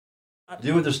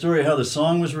Deal with the story of how the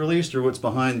song was released, or what's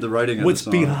behind the writing of What's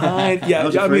the song? behind? Yeah, I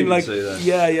was I afraid mean, like, you'd say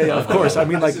that. yeah. Of course, I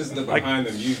mean, like, This is the behind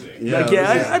the music.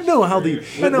 I know how the.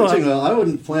 I know how. I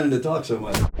wasn't planning to talk so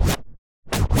much.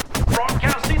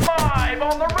 Broadcasting live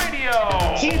on the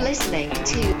radio. You're listening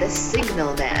to The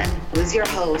Signalman with your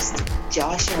host,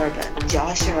 Josh Urban.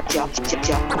 Josh Urban.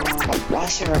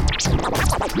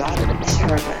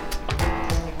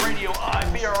 Radio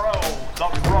IBRO,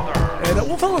 the brother. And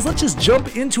well, fellas, let's just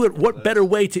jump into it. What better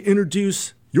way to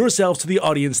introduce yourselves to the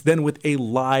audience than with a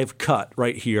live cut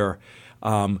right here?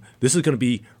 This is going to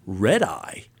be Red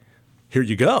Eye. Here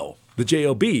you go. The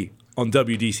J.O.B. on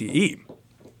WDCE.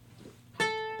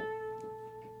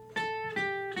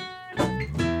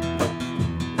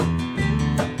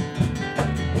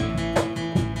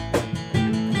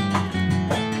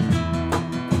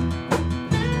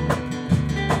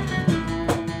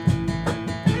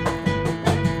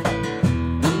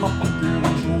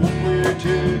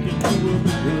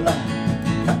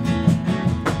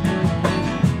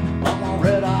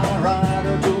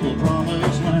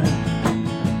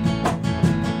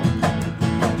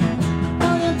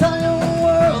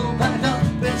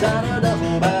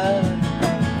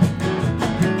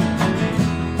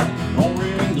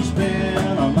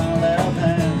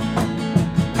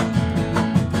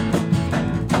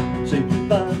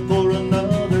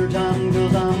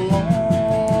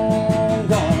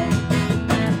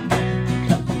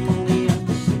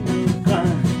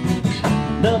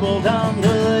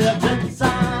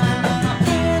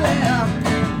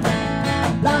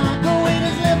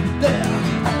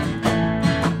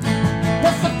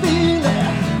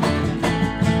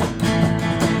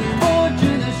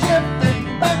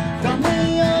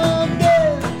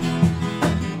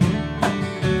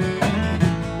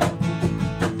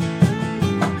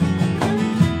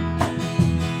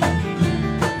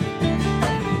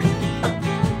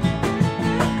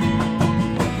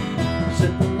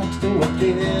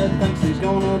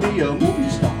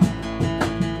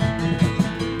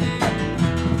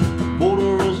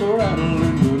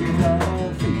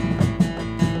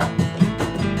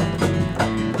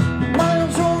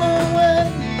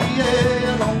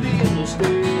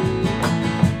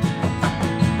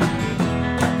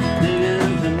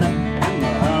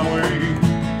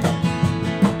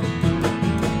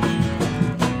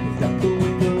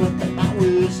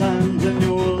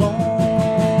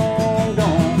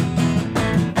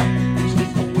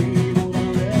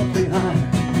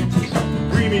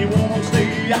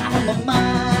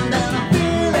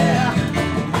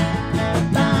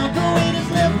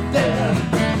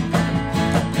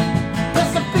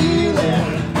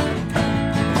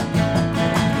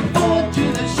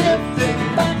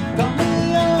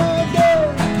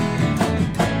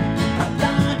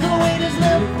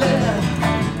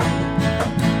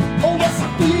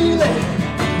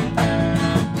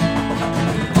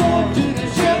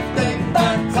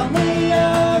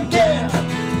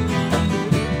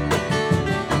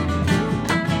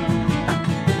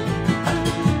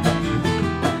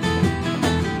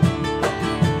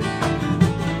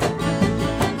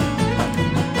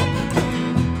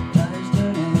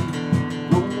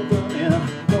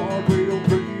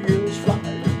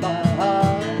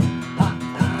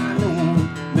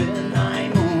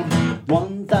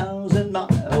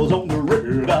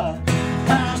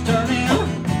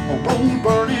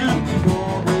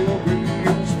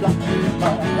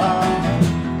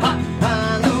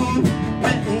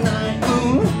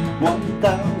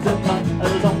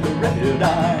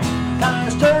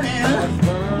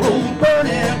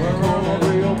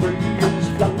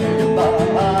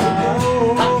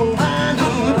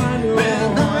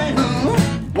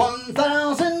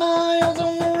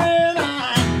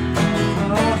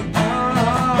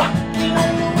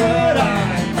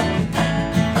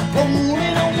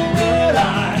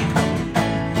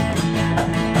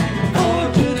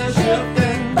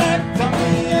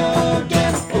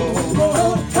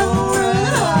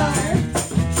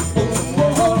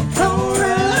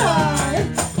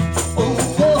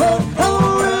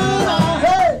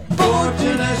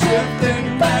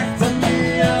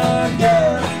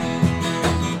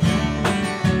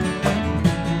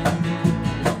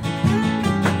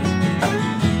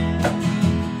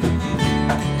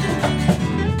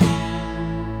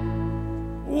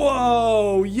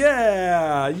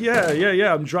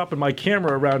 Yeah, I'm dropping my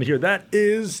camera around here. That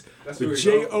is the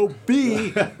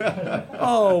J.O.B.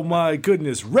 Oh, my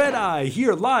goodness. Red Eye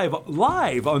here live on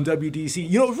WDC.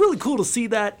 You know, it's really cool to see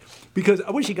that because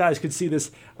I wish you guys could see this.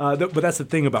 But that's the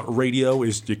thing about radio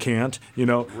is you can't, you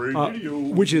know. Radio.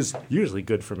 Which is usually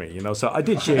good for me, you know. So I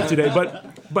did shave today.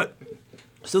 But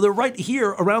so they're right here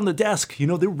around the desk. You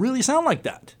know, they really sound like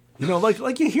that. You know,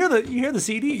 like you hear the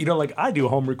CD. You know, like I do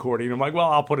home recording. I'm like, well,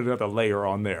 I'll put another layer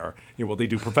on there. You know, well, they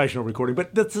do professional recording,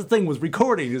 but that's the thing with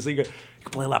recording is you can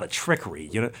play a lot of trickery.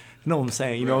 You know what I'm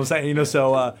saying? You know what I'm saying? You know,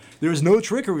 so there was no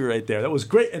trickery right there. That was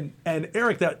great. And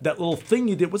Eric, that little thing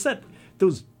you did, what's that?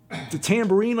 The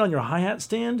tambourine on your hi-hat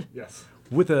stand? Yes.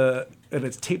 And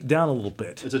it's taped down a little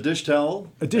bit. It's a dish towel.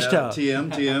 A dish towel.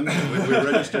 TM. We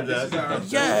registered that.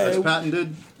 Yeah. It's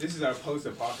patented. This is our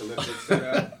post-apocalyptic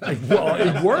setup. Well,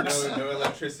 it works. No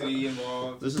electricity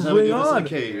involved. This is how we Bring do this in on. a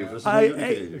cave. This is how we do it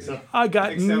in a cave. I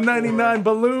got Except 99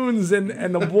 balloons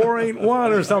and the war ain't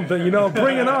one or something. You know,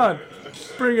 bring it on.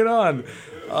 Bring it on.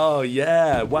 Oh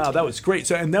yeah! Wow, that was great.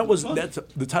 So, and that's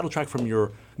the title track from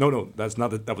your. No, that's not.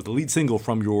 That was the lead single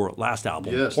from your last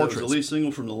album. Yes, Portraits. that was the lead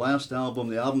single from the last album.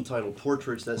 The album titled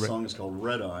Portraits. That song is called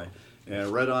Red Eye.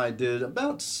 And Red Eye did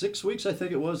about 6 weeks, I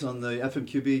think it was, on the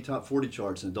FMQB Top 40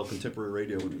 charts in adult contemporary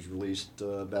radio when it was released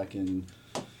back in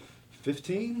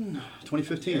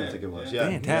 2015, I think it was. Yeah,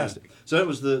 Fantastic. Yeah. So that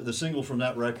was the single from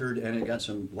that record, and it got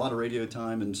a lot of radio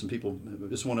time, and some people.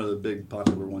 It's one of the big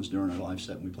popular ones during our live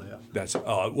set when we play out. That's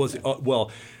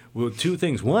well, two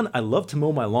things. One, I love to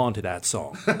mow my lawn to that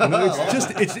song. You know,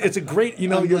 it's a great. You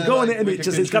know, I'm you're glad going I- in and we it can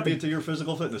just it's got contribute the. to your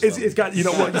physical fitness. It's got you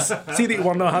know what you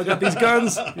want to know how I got these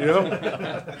guns, you know. I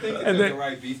think it's And then- the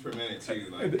right beats per minute too.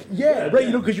 Like, Yeah, right.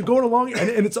 You know, because you're going along,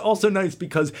 and it's also nice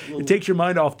because it takes your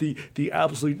mind off the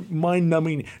absolute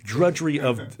mind-numbing drudgery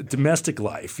of domestic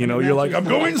life. You know, you're like, I'm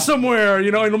going somewhere,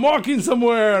 you know, and I'm walking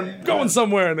somewhere, I'm going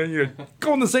somewhere, and then you're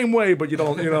going the same way, but you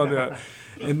don't, you know.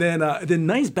 And then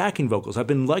nice backing vocals. I've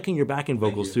been liking your backing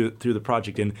vocals through the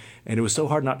project, and it was so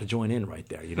hard not to join in right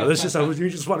there. You know, it's just you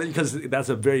just want to, because that's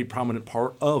a very prominent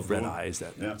part of Red Eyes.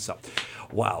 That so,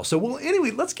 wow. So well,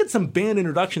 anyway, let's get some band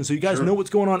introductions so you guys know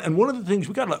what's going on. And one of the things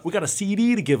we got a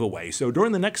CD to give away. So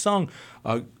during the next song,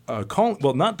 not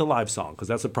the live song because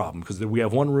that's a problem because we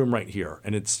have one room right here,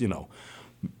 and it's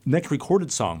next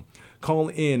recorded song. Call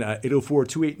in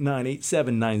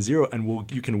 804-289-8790,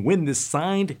 and you can win this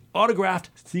signed, autographed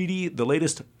CD, the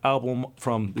latest album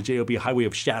from the J.O.B. Highway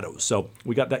of Shadows. So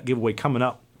we got that giveaway coming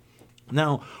up.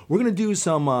 Now, we're going to do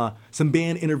some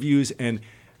band interviews, and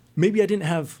maybe I didn't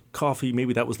have coffee.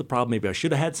 Maybe that was the problem. Maybe I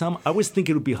should have had some. I always think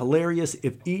it would be hilarious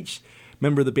if each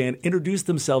member of the band introduced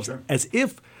themselves as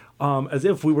if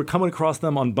we were coming across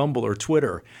them on Bumble or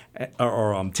Twitter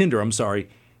or Tinder, and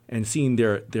seeing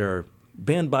their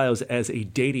band bios as a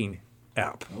dating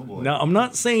app. Oh boy. Now, I'm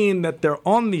not saying that they're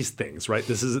on these things, right?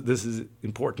 This is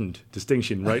important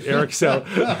distinction, right, Eric? So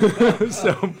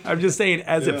I'm just saying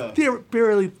as if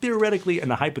theoretically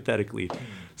and hypothetically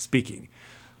speaking.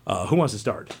 Who wants to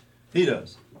start? He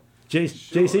does.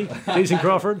 JC? Jason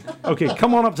Crawford? Okay,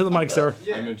 come on up to the mic, sir.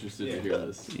 I'm interested to hear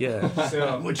this. Yeah.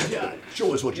 so What you got?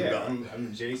 Show us what you yeah, got.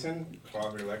 I'm Jason,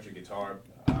 Crawford electric guitar.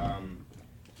 I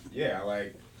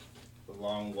like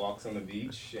long walks on the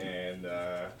beach, and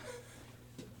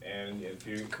if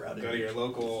you go to your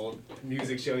local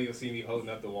music show, you'll see me holding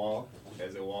up the wall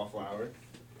as a wallflower.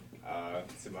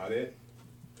 That's about it.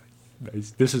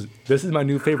 Nice. This is my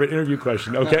new favorite interview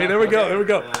question. Okay, there we go.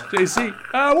 JC,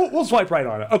 we'll swipe right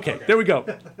on it. Okay, there we go.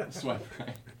 Swipe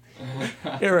right.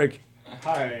 Eric.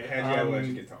 Hi. And you have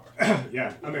electric guitar.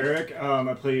 Yeah, I'm Eric.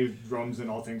 I play drums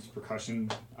and all things percussion.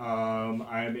 I'm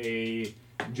a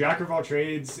jack of all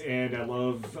trades, and I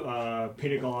love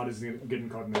pina coladas and getting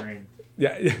caught in the rain.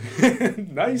 Yeah,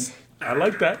 nice. I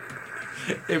like that.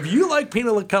 If you like pina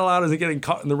coladas and getting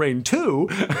caught in the rain too,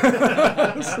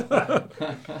 I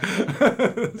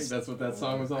think that's what that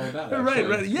song was all about. Actually.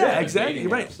 right, yeah, exactly, dating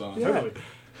right. app song. Yeah.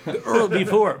 Early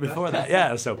before that,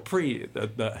 yeah. So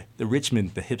the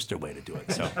Richmond, the hipster way to do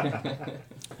it. So,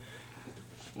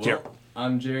 Well,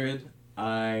 I'm Jared.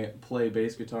 I play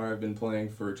bass guitar. I've been playing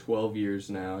for 12 years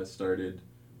now. I started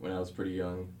when I was pretty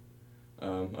young.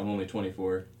 I'm only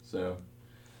 24, so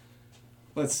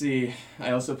let's see.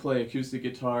 I also play acoustic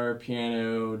guitar,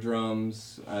 piano,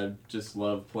 drums. I just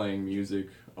love playing music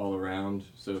all around.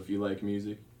 So if you like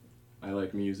music, I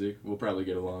like music. We'll probably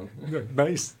get along.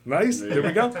 nice. There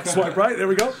we go. Swipe right. There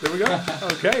we go.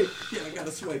 Okay. Yeah, I got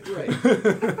to swipe right.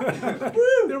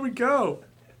 Woo, there we go.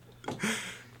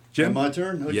 Jim? My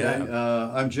turn? Okay.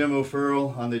 Yeah. I'm Jim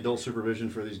O'Farrell. I'm the adult supervision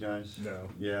for these guys. No.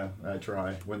 Yeah, I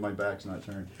try when my back's not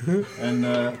turned. And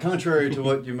contrary to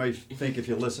what you might think if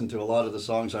you listen to a lot of the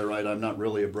songs I write, I'm not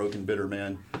really a broken, bitter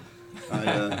man.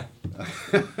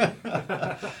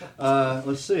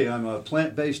 Let's see. I'm a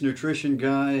plant-based nutrition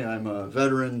guy. I'm a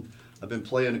veteran. I've been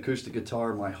playing acoustic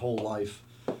guitar my whole life.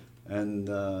 And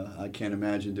I can't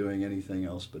imagine doing anything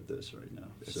else but this right now.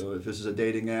 So if this is a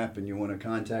dating app and you want to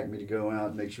contact me to go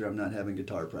out, make sure I'm not having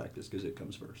guitar practice because it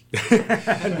comes first.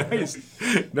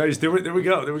 Nice. There we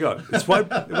go. Swipe.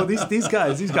 Well, these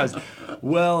guys.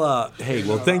 Well, hey.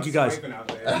 Well, thank you guys.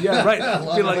 Yeah, right.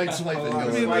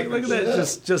 Look Look at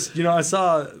that. Just I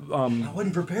saw. I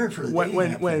wasn't prepared for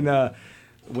the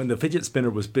when the fidget spinner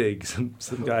was big, some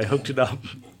guy hooked it up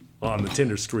on the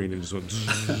Tinder screen and just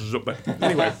went. But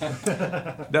anyway,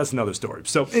 that's another story.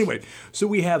 So anyway,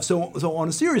 we have so on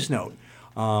a serious note,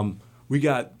 we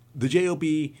got the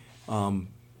J.O.B.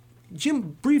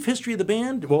 Jim, brief history of the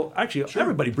band. Well, actually,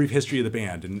 everybody, brief history of the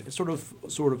band, and sort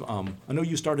of. I know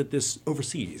you started this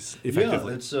overseas,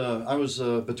 effectively. Yeah, it's. I was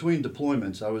between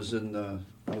deployments. I was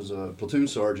a platoon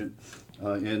sergeant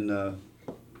in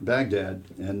Baghdad,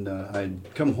 and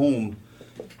I'd come home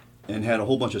and had a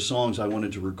whole bunch of songs I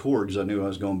wanted to record because I knew I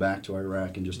was going back to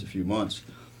Iraq in just a few months,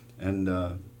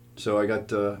 and so I got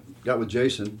with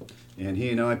Jason. And he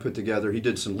and I put together, he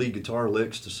did some lead guitar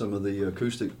licks to some of the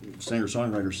acoustic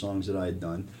singer-songwriter songs that I had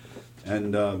done.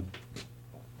 And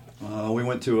we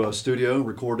went to a studio,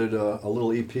 recorded a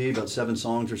little EP, about 7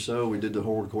 songs or so. We did the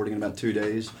whole recording in about 2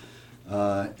 days.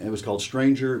 It was called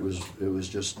Stranger. It was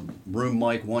just room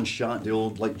mic, one shot, the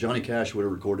old, like Johnny Cash would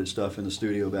have recorded stuff in the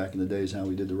studio back in the days, how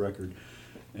we did the record.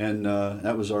 And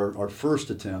that was our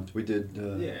first attempt. We did,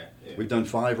 we've done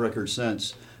 5 records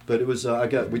since. But it was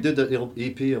we did the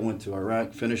EP. I went to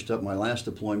Iraq, finished up my last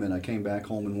deployment. I came back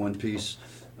home in one piece.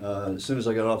 As soon as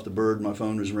I got off the bird, my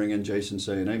phone was ringing. Jason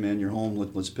saying, "Hey man, you're home.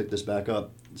 Let's pick this back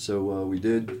up." So we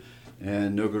did,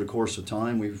 and over the course of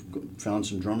time, we've found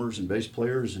some drummers and bass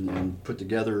players and put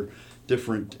together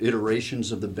different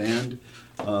iterations of the band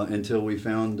until we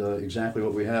found exactly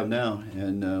what we have now.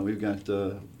 And we got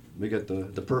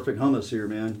the perfect hummus here,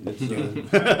 man. It's,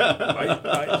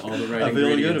 all the right I'm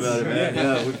feeling good ingredients. about it, man.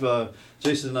 Yeah, we've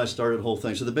Jason and I started the whole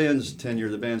thing. So the band's tenure,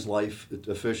 the band's life,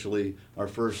 officially, our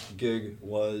first gig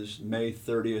was May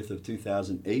 30th of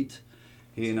 2008.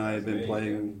 He and I have been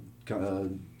playing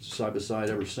side by side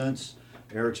ever since.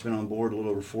 Eric's been on board a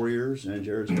little over 4 years, and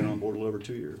Jared's been on board a little over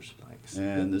 2 years. Nice.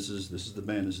 And this is the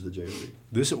band. This is the J.O.B.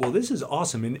 This is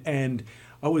awesome. And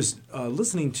I was I've been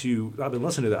listening to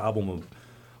the album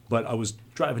but I was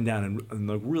driving down and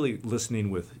like really listening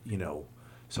with,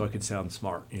 so I could sound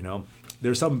smart,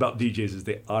 There's something about DJs is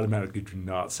they automatically do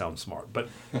not sound smart. But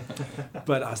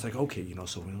I was like, okay,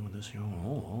 so we know this,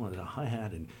 there's a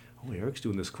hi-hat and Eric's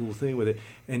doing this cool thing with it.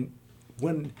 And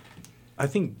when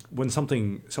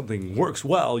something works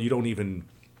well, you don't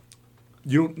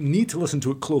need to listen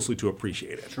to it closely to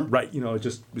appreciate it, sure. Right?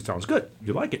 It sounds good.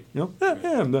 You like it, But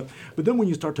then when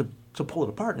you start to pull it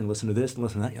apart and listen to this and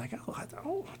listen to that, you're like,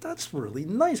 oh, that's really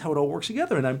nice how it all works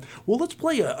together. And let's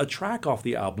play a track off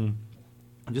the album,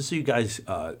 just so you guys,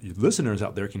 you listeners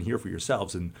out there, can hear for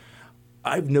yourselves. And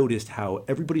I've noticed how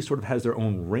everybody sort of has their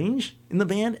own range in the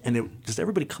band, and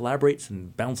everybody collaborates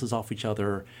and bounces off each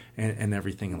other and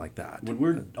everything like that.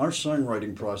 Our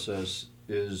songwriting process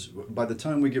is, by the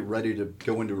time we get ready to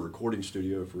go into a recording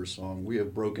studio for a song, we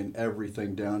have broken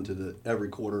everything down to every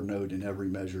quarter note and every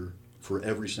measure for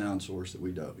every sound source that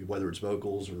we do, whether it's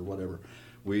vocals or whatever.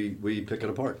 We pick it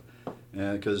apart,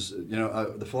 because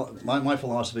my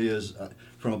philosophy is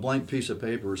from a blank piece of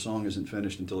paper, a song isn't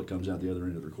finished until it comes out the other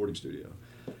end of the recording studio,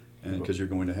 and because you're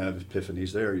going to have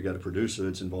epiphanies there, you got a producer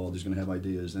that's involved, who's going to have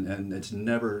ideas, and it's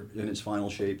never in its final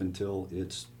shape until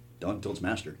it's done, until it's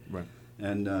mastered. Right.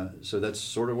 And so that's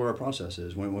sort of where our process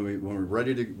is. When we're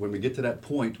ready to, when we get to that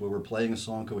point where we're playing a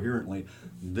song coherently,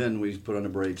 then we put on the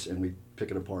brakes and we pick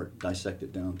it apart, dissect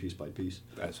it down piece by piece.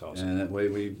 That's awesome. And that way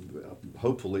we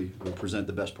hopefully will present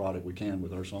the best product we can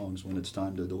with our songs when it's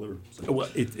time to deliver. So. Well,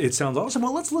 it sounds awesome.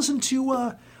 Well, let's listen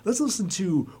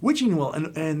to Witching Well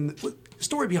and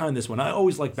story behind this one. I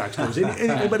always like backstories.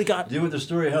 Anybody got? Do you want the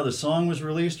story of how the song was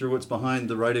released, or what's behind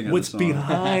the writing of what's the song?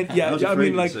 behind? Yeah, I was I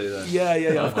mean, afraid like, you'd say that.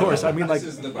 yeah. Of course. I mean, like,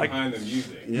 This is the behind the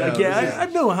music. I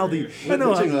know how the. I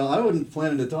know. Witching Well. I wasn't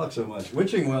planning to talk so much.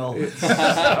 Witching Well.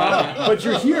 But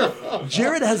you're here.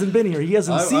 Jared hasn't been here. He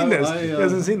hasn't seen this. He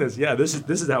hasn't seen this. Yeah, this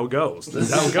is how it goes. This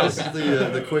is how it goes. This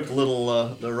is the quick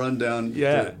little the rundown.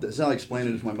 Yeah. That's how I explain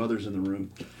it if my mother's in the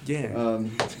room. Yeah.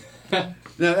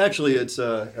 No, actually, it's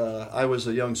I was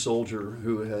a young soldier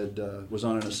who was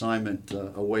on an assignment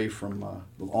away from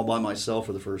all by myself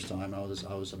for the first time. I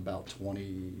was about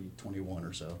 21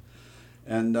 or so,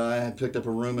 and I had picked up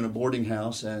a room in a boarding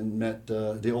house and met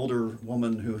the older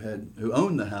woman who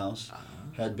owned the house.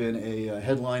 Had been a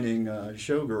headlining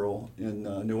showgirl in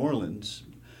New Orleans,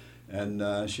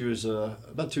 and she was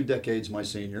about 2 decades my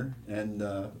senior, and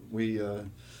we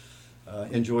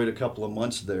enjoyed a couple of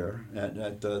months there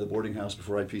at the boarding house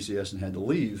before IPCS and had to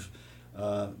leave.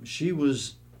 She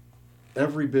was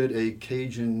every bit a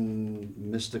Cajun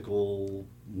mystical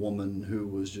woman who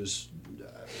was just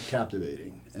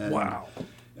captivating. And, Wow.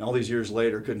 And all these years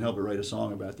later, couldn't help but write a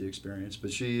song about the experience.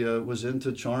 But she was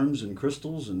into charms and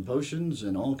crystals and potions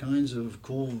and all kinds of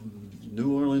cool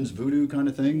New Orleans voodoo kind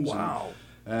of things. Wow.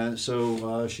 And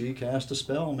so she cast a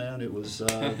spell, man. It was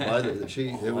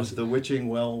it was the witching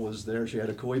well was there. She had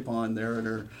a koi pond there in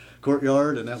her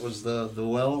courtyard, and that was the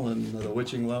well, and the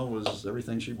witching well was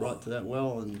everything she brought to that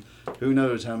well. And who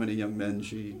knows how many young men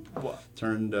she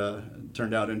turned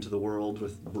out into the world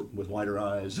with wider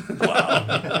eyes.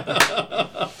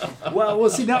 Wow. Well,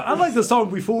 see, now I like the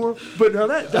song before, but now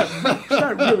that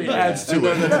really adds to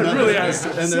it. That really adds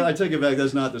to it. And I take it back.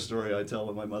 That's not the story I tell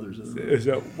at my mother's.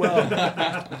 Well,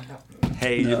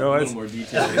 hey, you know, a little more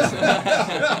details.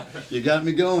 You got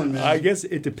me going, man. I guess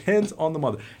it depends on the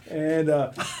mother. And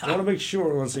I want to make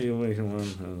sure. Let's see.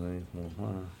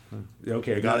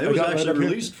 Okay, I got it. It was actually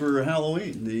released for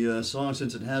Halloween. The song,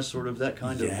 since it has sort of that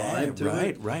kind of vibe to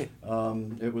it. Right.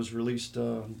 It was released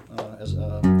as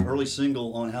an early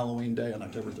single on Halloween Day on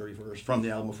October 31st from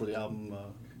the album before the album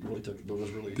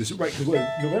was released. This is right, because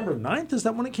November 9th, is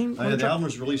that when it came? The album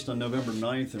was released on November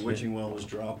 9th, and Witching Well was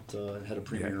dropped, had a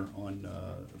premiere on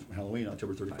Halloween,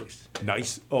 October 31st.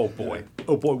 Nice. Oh boy.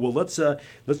 Well, let's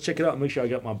check it out and make sure I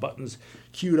got my buttons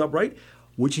queued up right.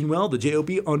 Witching Well, the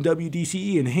J.O.B. on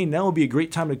WDCE. And hey, now would be a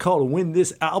great time to call to win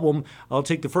this album. I'll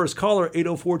take the first caller,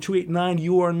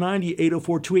 804-289-UR90,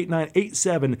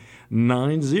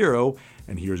 804-289-8790.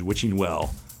 And here's Witching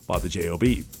Well by the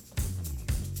J.O.B.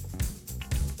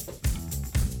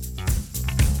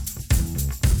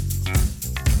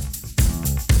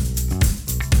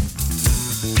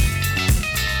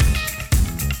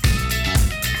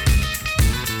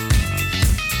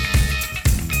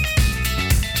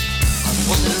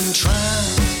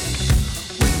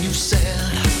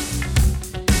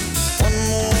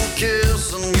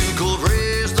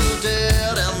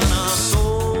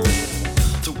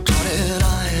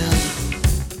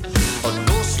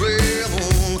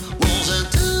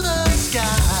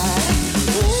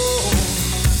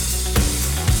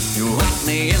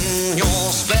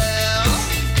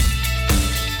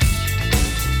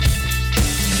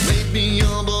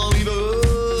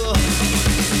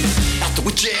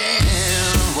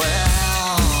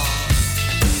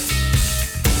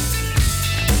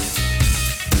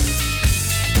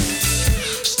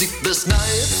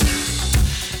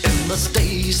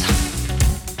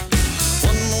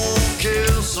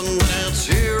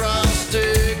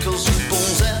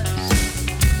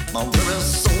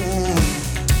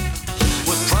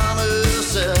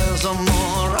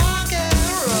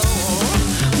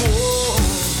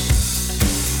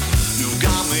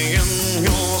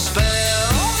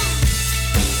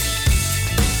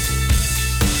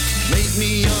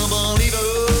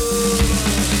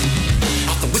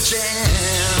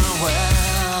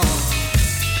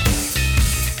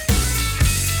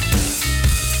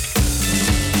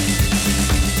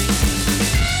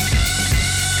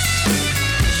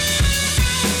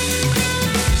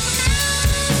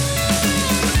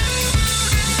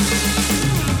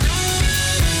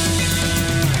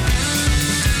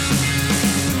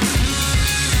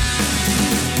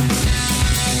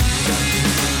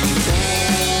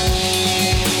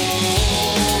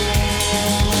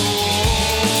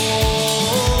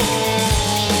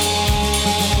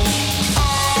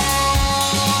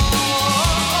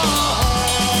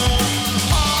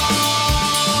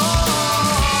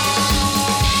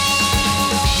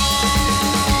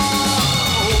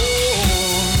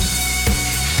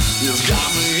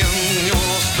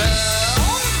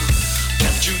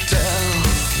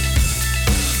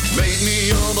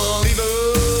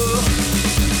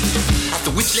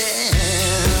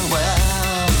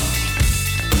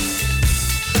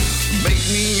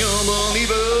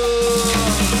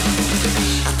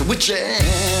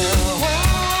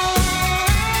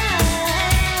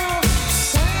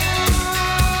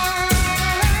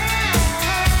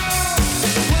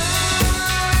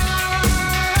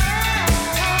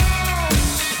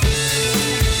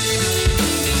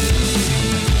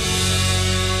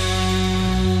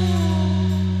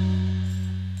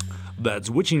 That's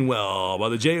Witching Well by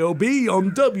the J.O.B.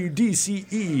 on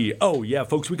WDCE. Oh, yeah,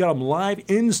 folks, we got them live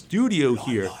in studio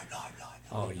here.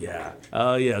 Oh,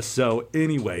 yeah. So,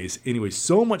 anyways,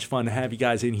 so much fun to have you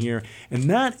guys in here. And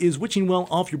that is Witching Well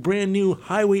off your brand new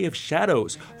Highway of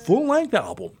Shadows full-length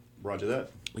album. Roger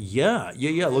that. Yeah.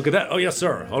 Look at that. Oh, yes,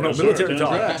 sir. Oh, no, Yes, sir. military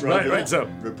talk. That's Right. So,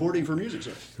 reporting for music,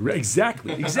 sir.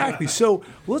 exactly. So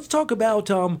let's talk about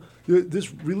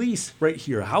this release right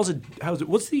here. How's it?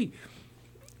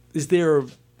 Is there?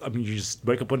 I mean, you just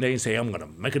wake up one day and say, "I'm going to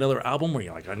make another album," or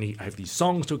you're like, I have these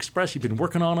songs to express. You've been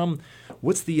working on them.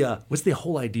 What's the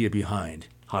whole idea behind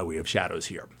Highway of Shadows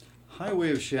here? Highway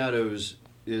of Shadows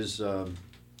is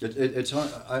it's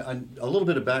a little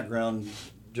bit of background,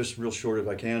 just real short if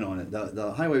I can on it.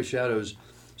 The Highway of Shadows,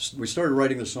 we started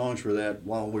writing the songs for that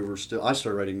while we were still. I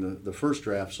started writing the first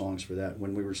draft songs for that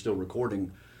when we were still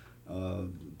recording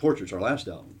Portraits, our last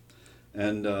album,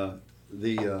 and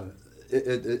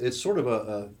it's sort of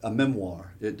a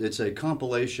memoir. It's a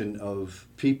compilation of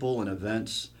people and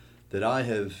events that I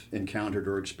have encountered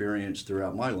or experienced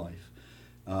throughout my life,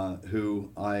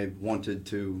 who I wanted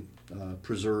to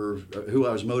preserve, who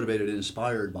I was motivated and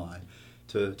inspired by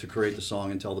to create the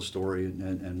song and tell the story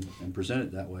and present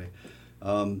it that way.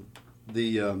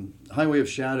 The Highway of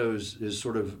Shadows is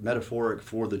sort of metaphoric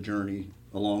for the journey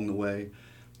along the way.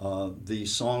 The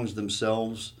songs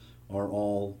themselves are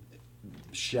all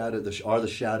the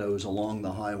shadows along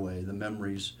the highway, the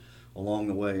memories along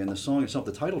the way. And the song itself,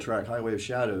 the title track, Highway of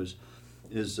Shadows,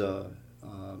 is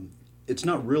it's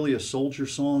not really a soldier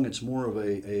song. It's more of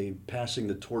a passing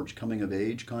the torch, coming of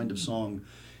age kind of song,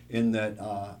 in that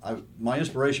my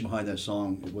inspiration behind that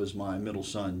song was my middle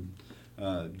son,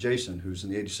 Jason, who's in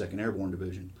the 82nd Airborne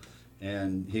Division.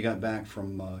 And he got back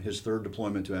from his third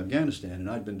deployment to Afghanistan, and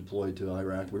I'd been deployed to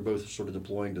Iraq. We were both sort of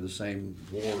deploying to the same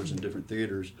wars in different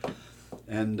theaters.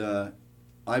 And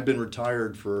I've been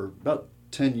retired for about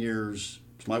 10 years.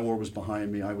 My war was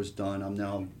behind me. I was done. I'm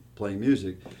now playing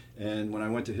music. And when I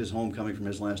went to his homecoming from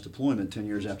his last deployment 10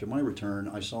 years after my return,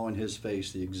 I saw in his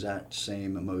face the exact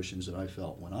same emotions that I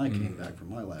felt when I came back from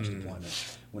my last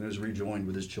deployment, when he was rejoined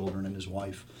with his children and his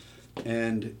wife.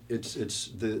 And it's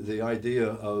the idea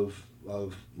of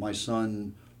my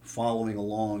son following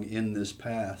along in this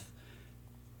path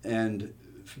and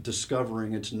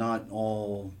discovering it's not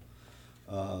all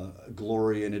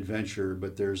glory and adventure,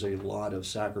 but there's a lot of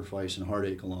sacrifice and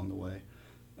heartache along the way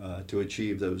to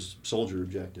achieve those soldier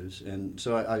objectives. And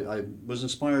so I was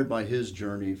inspired by his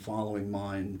journey following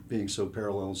mine, being so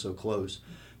parallel and so close,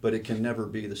 but it can never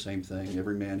be the same thing.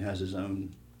 Every man has his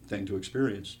own thing to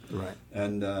experience. Right.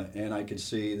 And I could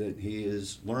see that he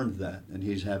has learned that, and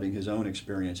he's having his own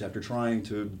experience. After trying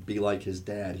to be like his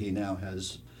dad, he now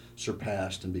has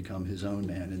surpassed and become his own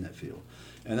man in that field.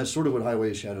 And that's sort of what Highway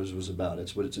of Shadows was about.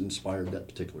 It's inspired that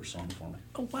particular song for me.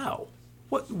 Oh, wow.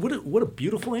 What a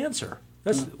beautiful answer.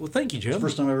 Well, thank you, Jim. It's the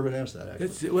first time I've ever been asked that,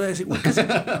 actually.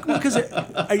 Because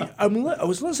I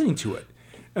was listening to it,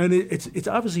 and it's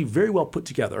obviously very well put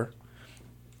together.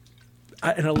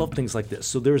 And I love things like this.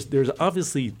 So there's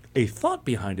obviously a thought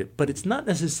behind it, but it's not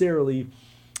necessarily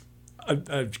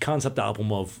a concept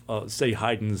album of, say,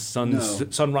 Haydn's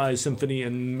Sunrise Symphony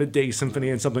and Midday Symphony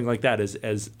and something like that,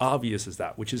 as obvious as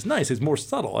that, which is nice. It's more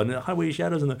subtle. And Highway of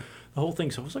Shadows and the whole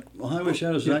thing. So I was like, well, Highway of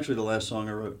Shadows is actually the last song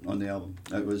I wrote on the album.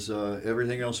 It was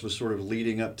everything else was sort of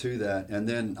leading up to that, and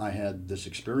then I had this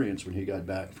experience when he got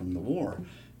back from the war.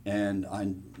 And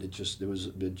it just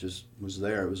was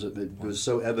there. It was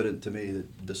so evident to me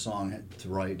that the song had to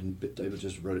write, and it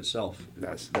just wrote itself.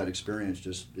 That experience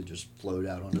just flowed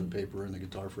out onto the paper and the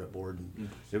guitar fretboard, and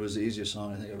it was the easiest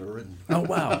song I think I've ever written. Oh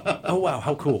wow!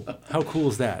 How cool! How cool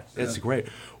is that? That's great.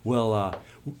 Well,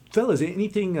 fellas,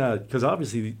 anything? Because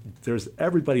obviously there's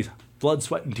everybody's blood,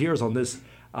 sweat, and tears on this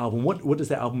album. What does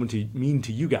that album mean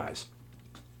to you guys?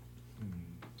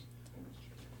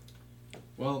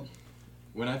 Well,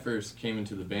 when I first came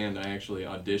into the band, I actually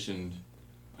auditioned.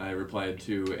 I replied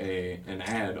to an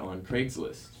ad on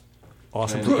Craigslist.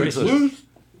 Awesome. Craigslist.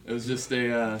 It was just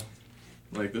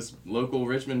this local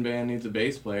Richmond band needs a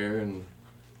bass player, and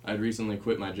I'd recently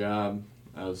quit my job.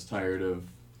 I was tired of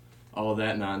all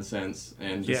that nonsense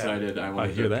and decided I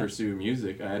wanted to pursue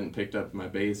music. I hadn't picked up my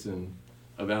bass in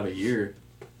about a year.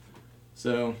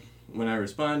 So when I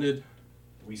responded,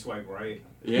 we swipe right.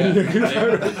 Yeah,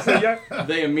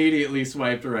 they immediately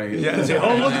swiped right. Yeah, say,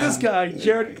 oh, look at this guy,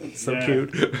 Jared. So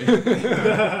cute.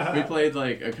 We played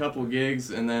like a couple gigs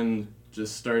and then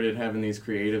just started having these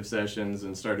creative sessions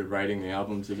and started writing the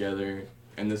album together.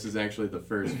 And this is actually the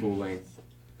first full-length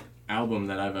album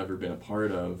that I've ever been a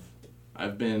part of.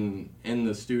 I've been in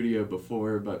the studio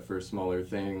before, but for smaller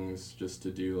things, just to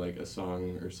do like a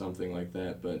song or something like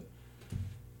that. But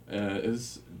it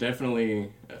was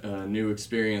definitely a new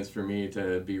experience for me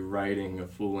to be writing a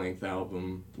full-length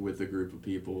album with a group of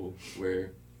people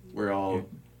where we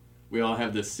all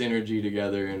have this synergy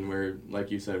together, and we're,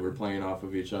 like you said, we're playing off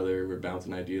of each other, we're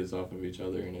bouncing ideas off of each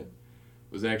other, and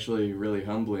was actually really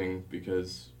humbling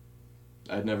because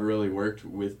I'd never really worked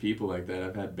with people like that.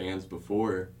 I've had bands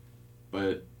before,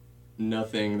 but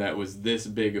nothing that was this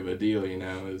big of a deal, you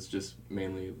know. It's just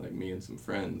mainly like me and some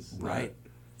friends. Right.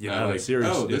 Yeah, like,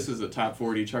 seriously. oh, this is a top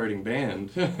 40 charting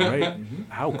band. Right.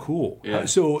 How cool. Yeah.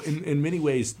 So in many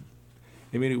ways,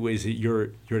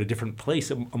 you're at a different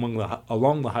place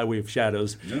along the Highway of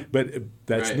Shadows. Yeah. But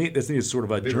that's Right. neat. That's neat. It's sort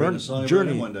of a Maybe write a song about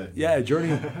journey. him one day. Yeah,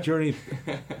 journey.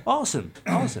 Awesome.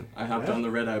 I hopped on the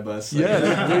Red Eye bus. Yeah,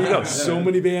 there you go. So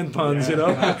many band puns, you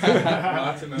know.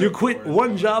 Lots of You quit metaphors.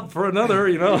 one job for another,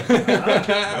 you know.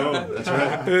 Oh, that's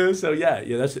right. So yeah,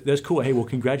 that's cool. Hey, well,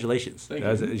 congratulations. Thank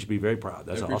you. You should be very proud.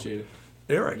 That's I appreciate awesome. it.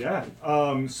 Eric. Yeah.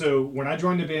 So when I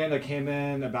joined the band, I came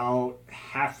in about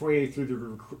halfway through the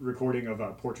recording of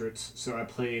Portraits. So I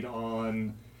played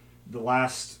on the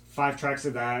last 5 tracks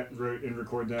of that, wrote and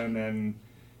recorded them, and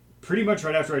pretty much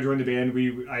right after I joined the band,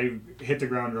 I hit the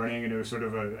ground running, and it was sort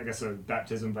of a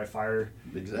baptism by fire,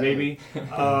 Exactly. maybe.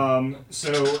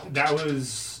 So that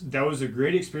was a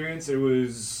great experience. It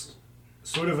was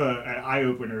sort of an eye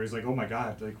opener. It was like, oh my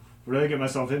god, like what did I get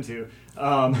myself into?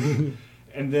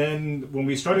 And then when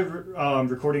we started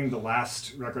recording the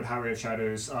last record, Highway of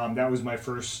Shadows, that was my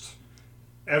first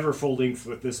ever full length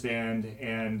with this band,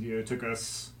 and it took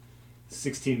us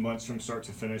 16 months from start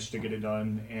to finish to get it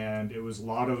done, and it was a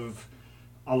lot of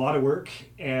work,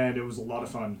 and it was a lot of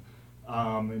fun,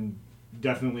 and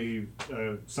definitely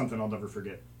something I'll never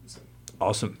forget. So.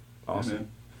 Awesome. Yeah, man.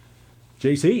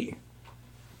 JC.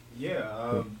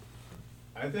 Yeah,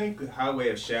 I think Highway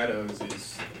of Shadows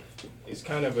is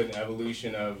kind of an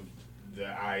evolution of the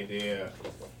idea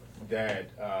that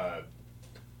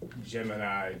Jim and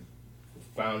I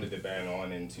founded the band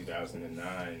on in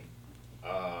 2009,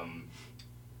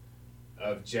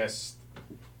 of just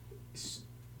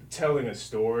telling a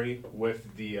story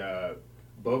with the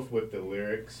both with the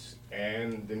lyrics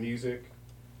and the music,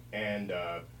 and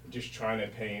just trying to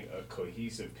paint a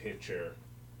cohesive picture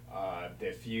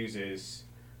that fuses,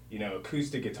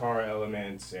 acoustic guitar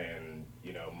elements and,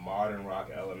 modern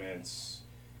rock elements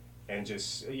and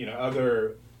just,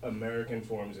 other American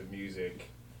forms of music.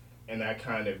 And that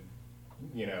kind of,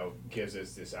 gives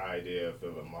us this idea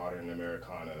of a modern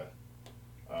Americana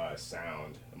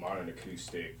sound, a modern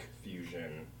acoustic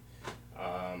fusion.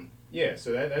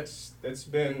 So that's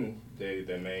been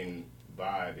the main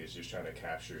vibe, is just trying to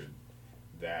capture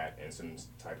that and some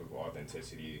type of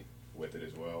authenticity with it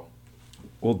as well.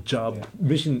 Well,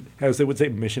 mission, as they would say,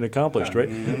 mission accomplished, right?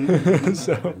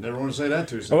 So, Never want to say that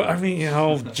too soon. I mean,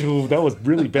 dude, that was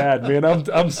really bad, man.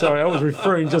 I'm sorry. I was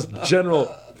referring just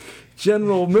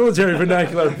general military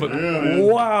vernacular, but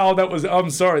wow, I'm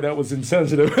sorry, that was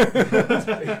insensitive.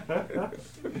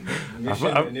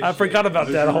 I forgot about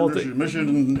that whole thing.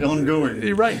 Mission ongoing.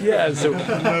 You're right, yeah. So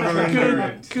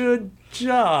good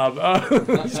job.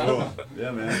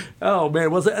 Yeah, man. Oh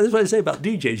man, well that's what I say about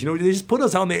DJs. They just put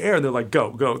us on the air and they're like,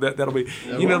 go. That'll be,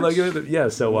 That yeah.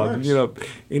 So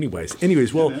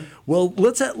anyways, well,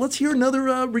 let's hear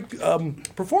another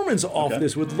performance off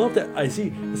this. Would love that. I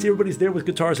see everybody's there with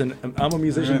guitars, and I'm a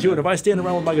musician too. And if I stand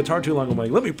around with my guitar too long, I'm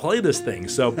like, let me play this thing.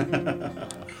 So,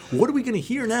 what are we going to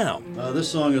hear now?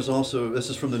 This song is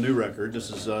from the new record. This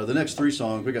is the next 3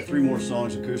 songs. We got 3 more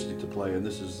songs acoustic to play, and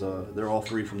this is they're all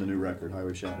 3 from the new record,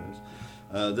 Highway Shadows.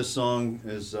 This song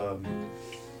is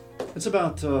it's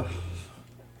about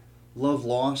love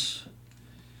loss,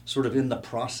 sort of in the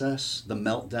process, the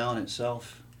meltdown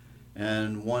itself,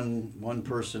 and one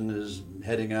person is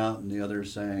heading out and the other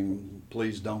is saying,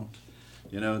 please don't.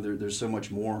 There's so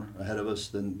much more ahead of us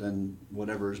than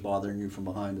whatever is bothering you from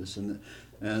behind us, and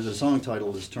the song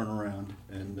title is Turn Around,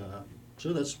 and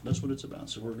so that's what it's about.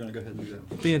 So we're going to go ahead and do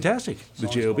that. Fantastic. The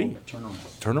Song's J.O.B. called Turn Around.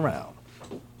 Turn around.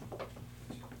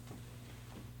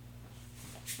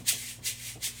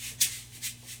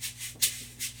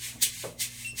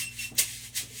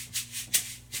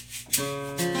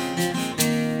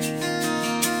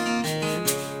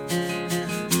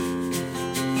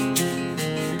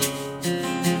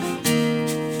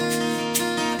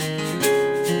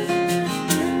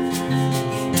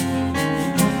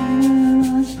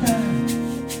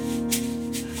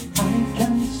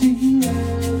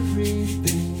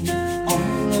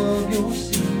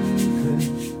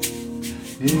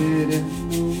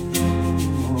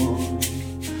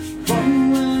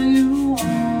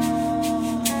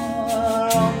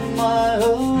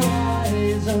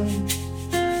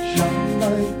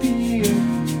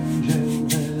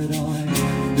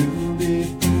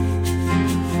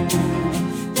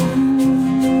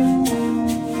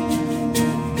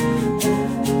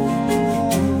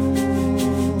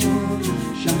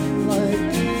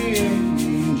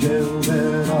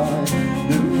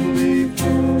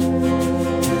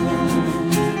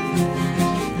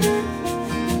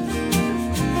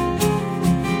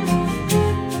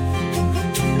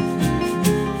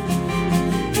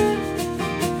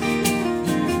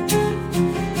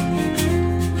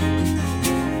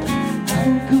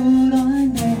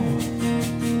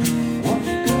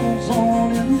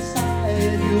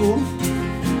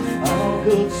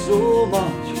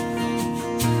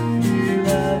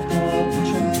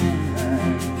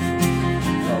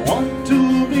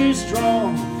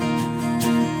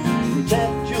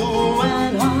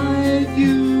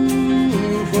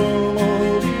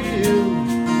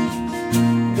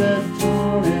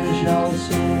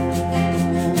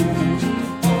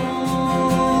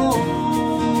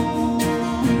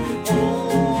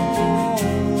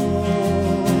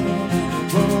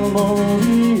 come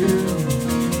on you,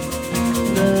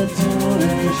 the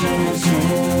torrent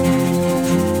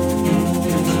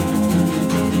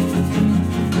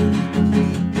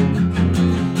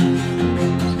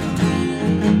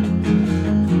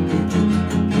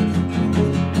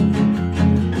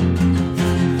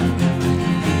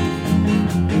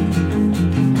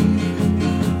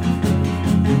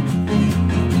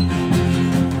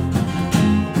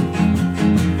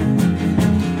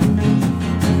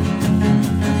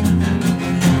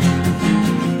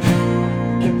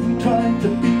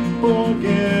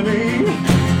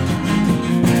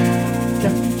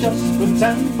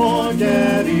and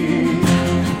forgetting.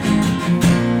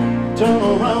 Turn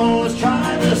around, let's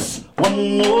try this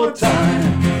one more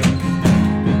time.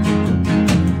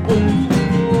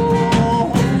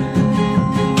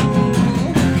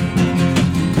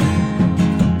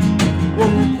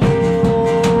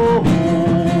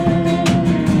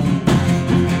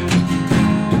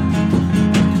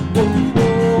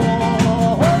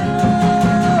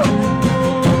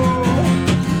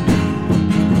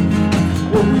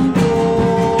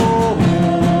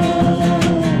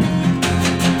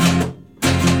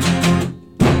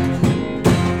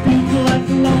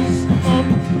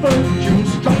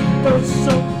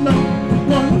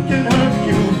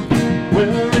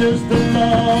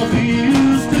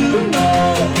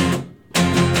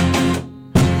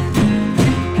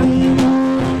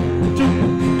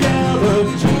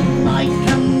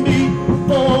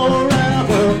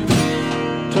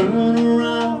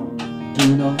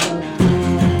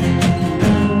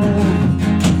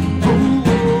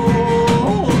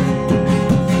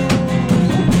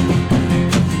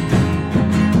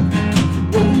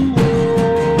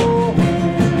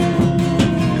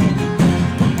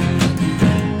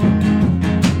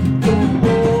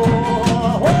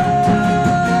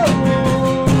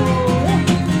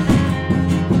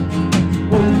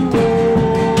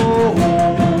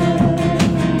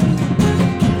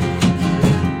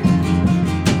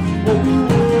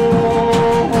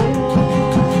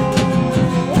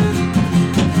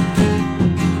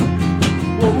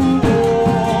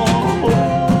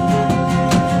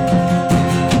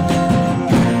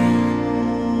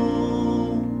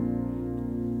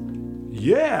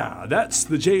 That's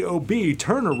the J.O.B.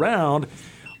 Turnaround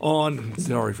on...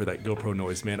 Sorry for that GoPro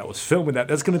noise, man. I was filming that.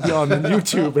 That's going to be on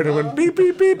YouTube, and it went beep,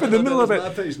 beep, beep in the middle of it.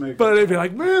 But it'd be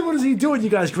like, man, what is he doing? You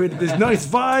guys created this nice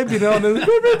vibe, you know, and then beep,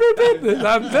 beep, beep, beep.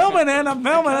 I'm filming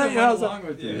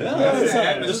it. You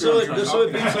know, just so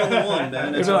it beats on the one,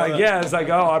 man. It's like, yeah, it's like,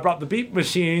 oh, I brought the beep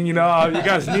machine, you know. You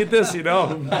guys need this, you know.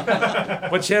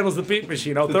 What channel's the beep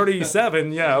machine? Oh,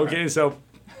 37. Yeah, okay, so...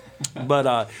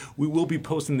 But we will be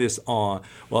posting this on,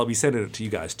 well, I'll be sending it to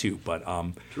you guys too, but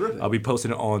I'll be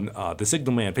posting it on The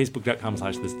Signalman,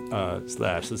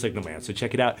 facebook.com/The Signalman. So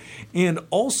check it out. And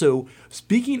also,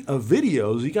 speaking of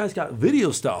videos, you guys got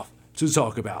video stuff to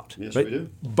talk about. Yes, we do.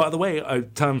 By the way,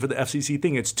 time for the FCC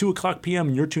thing. It's 2 o'clock p.m.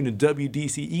 and you're tuned to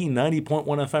WDCE 90.1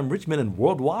 FM Richmond and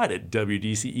worldwide at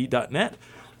WDCE.net.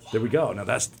 There we go. Now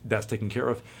that's taken care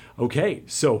of. Okay,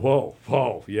 so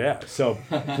whoa, yeah. So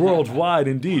worldwide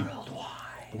indeed.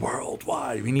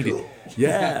 Worldwide. We need it.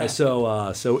 Yeah.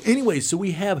 So anyway, so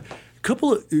we have a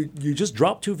couple of. You just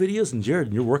dropped 2 videos, and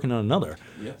Jared, you're working on another.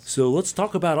 Yes. So let's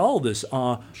talk about all this.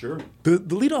 Sure. The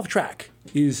leadoff track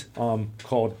is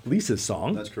called Lisa's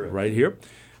Song. That's correct. Right here.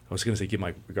 I was going to say, give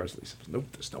my regards to Lisa. Nope,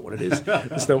 that's not what it is.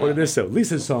 That's not what it is. So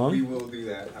Lisa's Song. We will do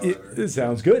that, however. It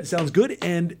sounds good. Sounds good.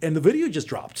 And the video just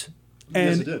dropped.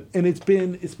 And, yes, it did. And it's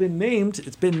been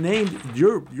named.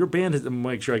 Your band has,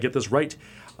 make sure I get this right,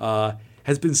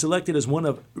 has been selected as one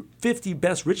of 50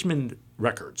 best Richmond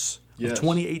records of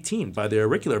 2018 by the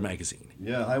Auricular magazine.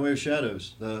 Yeah, Highway of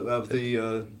Shadows. All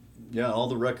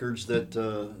the records that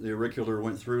the Auricular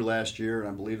went through last year, and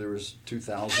I believe there was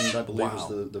 2,000. I believe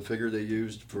was the figure they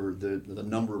used for the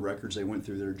number of records they went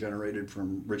through that are generated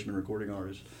from Richmond recording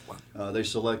artists. Wow. They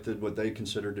selected what they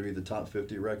considered to be the top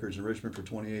 50 records in Richmond for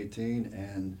 2018,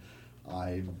 and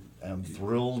I am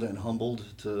thrilled and humbled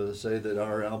to say that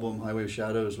our album Highway of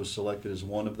Shadows was selected as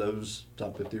one of those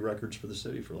top 50 records for the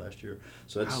city for last year.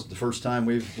 So that's the first time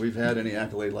we've had any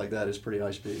accolade like that. It's pretty high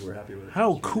speed. We're happy with it.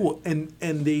 How cool! And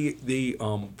they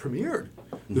premiered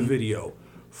the video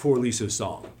for Lisa's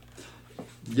Song.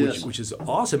 Yes. which is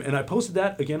awesome. And I posted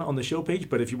that again on the show page.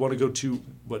 But if you want to go to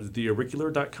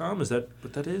theauricular.com, is that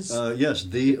what that is? Yes,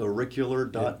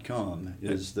 theauricular.com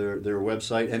is their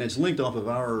website, and it's linked off of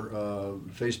our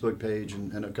Facebook page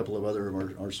and a couple of other of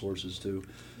our sources too.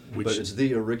 But it's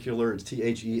the auricular. It's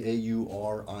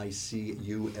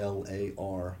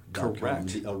TheAuricular.com. Correct.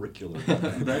 The auricular.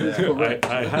 That is correct.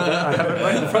 I have it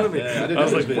right in front of me. Yeah, I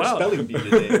was like, wow. Spelling bee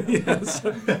today. Yes.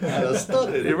 I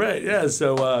studied. You're right. Yeah.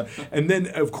 So, and then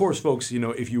of course, folks,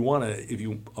 if you want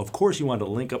to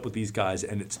link up with these guys,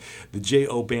 and it's the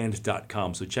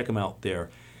JOBand.com. So check them out there,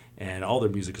 and all their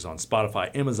music is on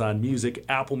Spotify, Amazon Music,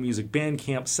 Apple Music,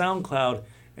 Bandcamp, SoundCloud,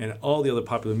 and all the other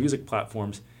popular music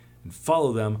platforms. And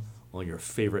follow them on your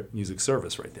favorite music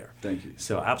service right there. Thank you.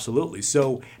 So absolutely.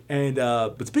 So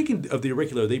but speaking of the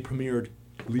Auricular, they premiered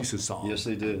Lisa's song. Yes,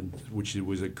 they did. Which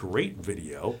was a great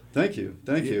video. Thank you.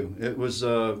 It was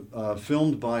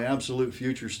filmed by Absolute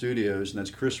Future Studios, and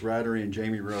that's Chris Rattery and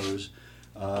Jamie Rose.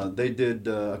 They did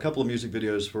a couple of music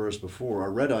videos for us before.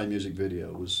 Our Red Eye music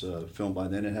video was filmed by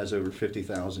then. It has over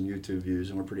 50,000 YouTube views,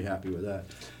 and we're pretty happy with that.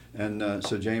 And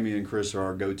so Jamie and Chris are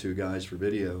our go-to guys for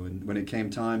video. And when it came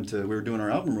time we were doing our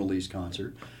album release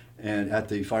concert, and at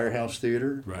the Firehouse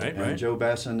Theater. Right. Joe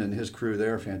Basson and his crew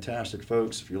there, fantastic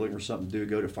folks. If you're looking for something to do,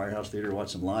 go to Firehouse Theater,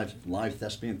 watch some live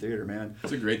thespian theater, man.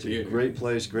 It's a great theater. Great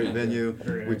place, great venue.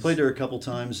 Very We nice. played there a couple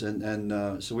times,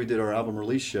 and so we did our album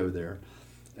release show there.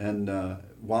 And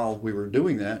while we were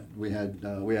doing that, we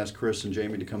asked Chris and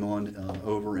Jamie to come on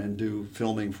over and do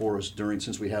filming for us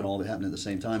since we had all that happen at the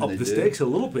same time. Up and the they did. stakes a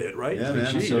little bit, right? Yeah,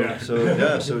 man. Gee,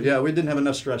 So we didn't have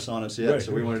enough stress on us yet, Right.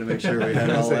 so we wanted to make sure we had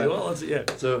all Say, that. well, yeah.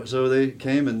 So they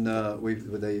came and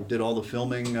they did all the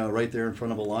filming right there in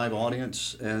front of a live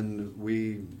audience, and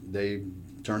they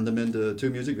turned them into 2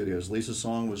 music videos. Lisa's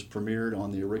song was premiered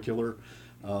on the Auricular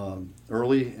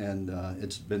early, and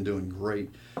it's been doing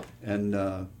great. And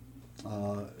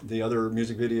the other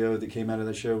music video that came out of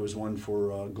that show was one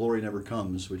for Glory Never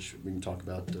Comes, which we can talk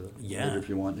about later if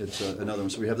you want. It's another one.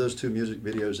 So we have those 2 music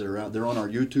videos that are out. They're on our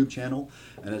YouTube channel,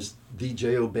 and it's the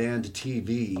J.O. Band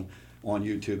TV on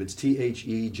YouTube. It's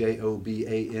TheJoband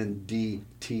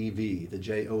TV, the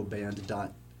J.O. Band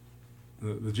dot.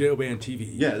 The J.O. Band TV.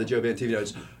 Yeah, the J.O. Band TV.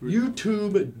 It's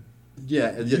YouTube.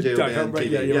 Yeah, the J.O. Band right,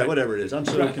 TV. yeah, right. Whatever it is. I'm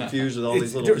so confused with all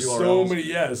these little There's URLs. so many,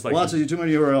 it's like Lots of too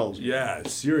many URLs. yeah,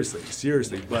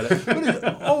 seriously. But it's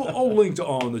all linked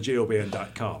on the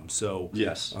JOBand.com. So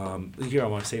Yes. Here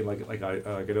I'm saying like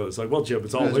I know it's like, well, Jim,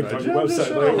 it's all That's linked right. on your Jim,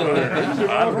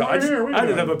 website. just I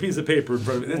didn't have a piece of paper in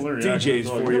front of me. It's Larry, DJs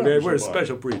I for you, man. We're a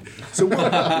special breed. So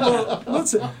well,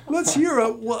 let's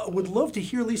hear. Would love to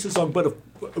hear Lisa's song, but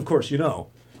of course,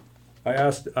 I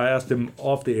asked him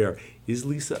off the air. Is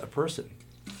Lisa a person?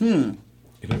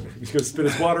 He's gonna spit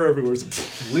his water everywhere.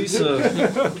 Lisa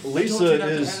have to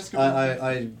is. ask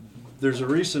him? There's a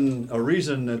reason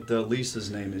that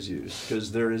Lisa's name is used,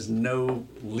 because there is no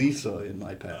Lisa in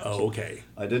my past. Oh, okay.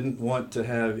 I didn't want to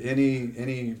have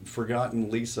any forgotten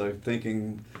Lisa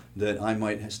thinking that I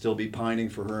might still be pining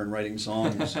for her and writing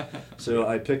songs. So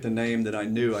I picked a name that I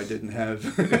knew I didn't have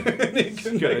any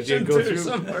connection go to through.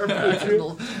 somewhere back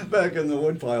in the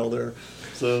woodpile there.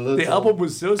 So The that's album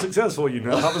was so successful,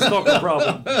 have a stalker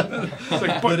problem. It's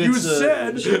like, but you it's,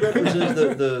 said. she represents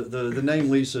the name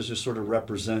Lisa just sort of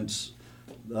represents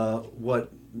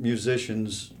what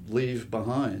musicians leave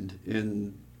behind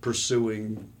in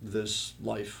pursuing this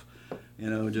life.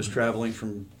 Just traveling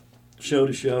from show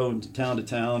to show and town to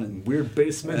town, and Weird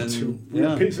basement to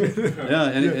yeah. weird basement.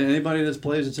 yeah, anybody that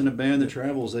plays that's in a band that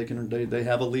travels, they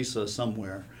have a Lisa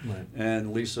somewhere, Right.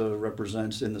 and Lisa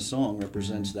represents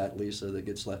that Lisa that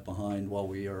gets left behind while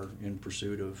we are in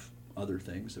pursuit of other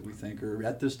things that we think are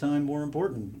at this time more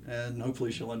important, and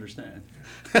hopefully she'll understand.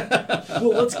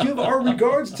 Well, let's give our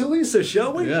regards to Lisa,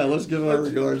 shall we? Yeah, let's give our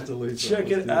regards to Lisa.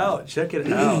 Check it out.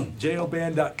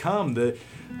 JOBand.com, the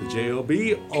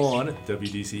J.O.B. on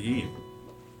WDCE.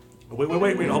 Oh, wait, hold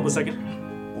on a second.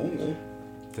 Oh,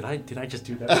 Did I just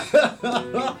do that?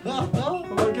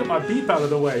 I'm gonna get my beep out of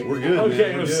the way. We're good, Okay,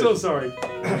 man, we're I'm good. so sorry.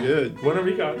 good. Whatever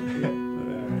you got.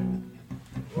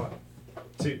 1,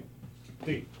 2,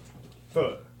 3,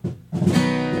 4.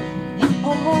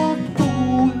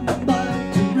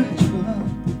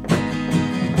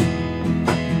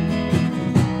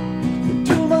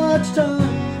 Too much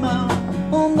time out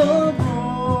on the road.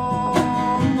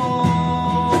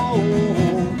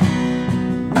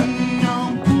 We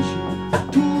are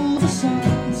pushing to the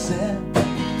sunset.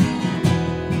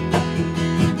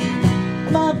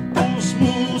 My pulse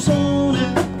moves on,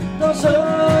 it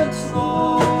doesn't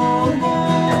slow.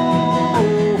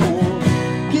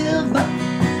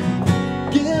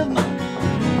 Give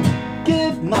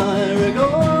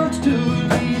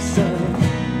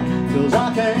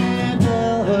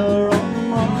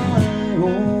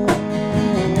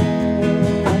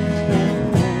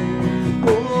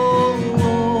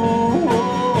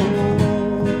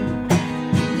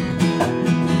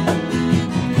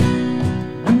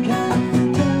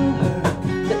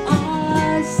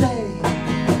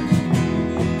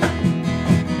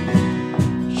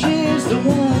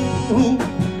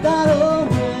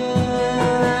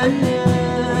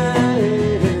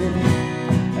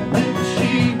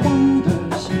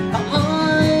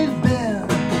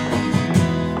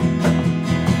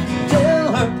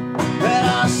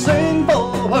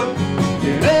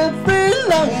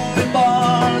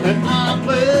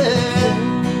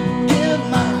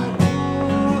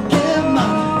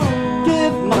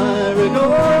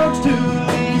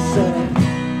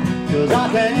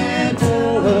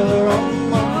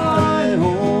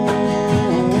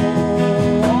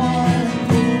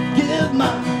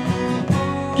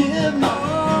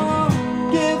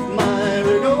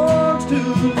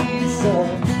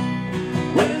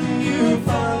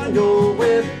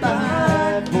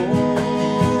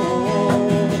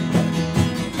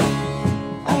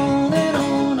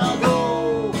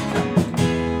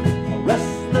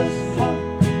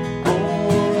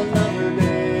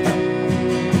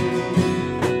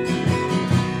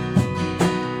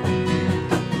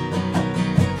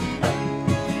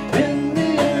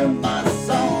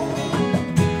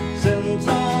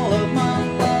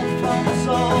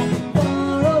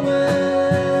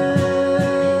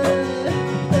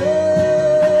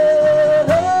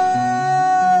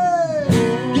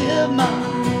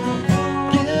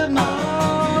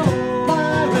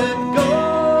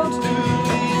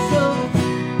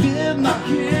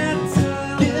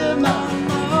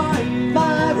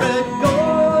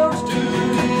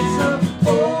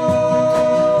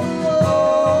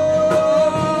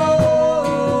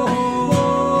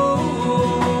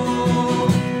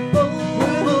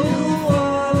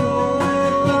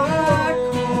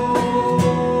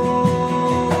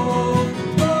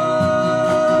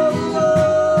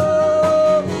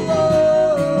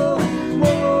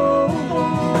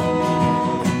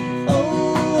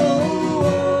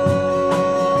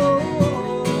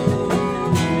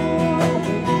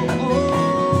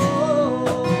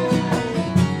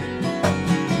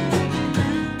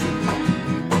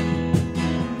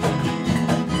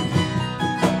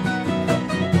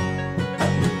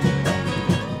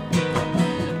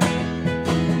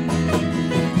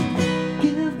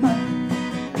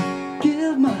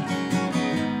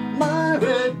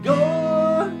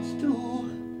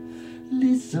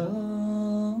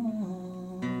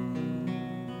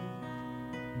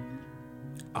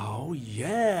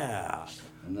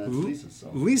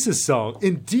Oasis song.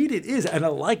 Indeed, it is, and I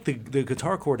like the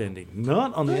guitar chord ending.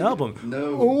 Not on the album.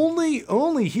 No.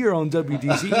 Only here on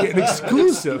WDC.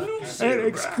 An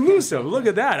exclusive. Look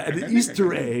at that. An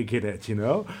Easter egg in it.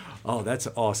 Oh, that's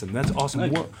awesome. That's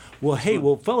awesome. Well, hey,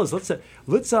 fellas, let's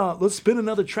spin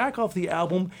another track off the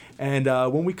album, and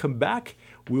when we come back,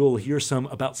 we'll hear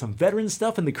about some veteran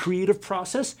stuff and the creative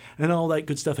process and all that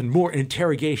good stuff, and more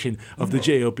interrogation of the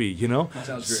J.O.B. That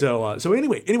sounds great. So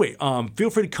anyway, feel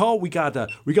free to call. We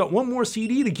got one more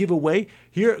CD to give away.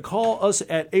 Here, call us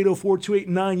at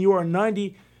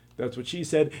 804-289-UR90. That's what she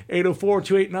said.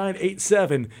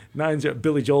 804-289-8790.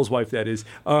 Billy Joel's wife, that is.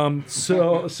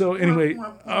 So anyway,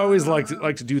 I always like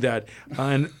to do that.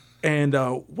 And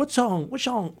what song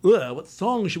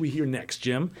should we hear next,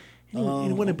 Jim?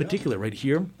 Anyone in particular right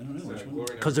here? I don't know which one.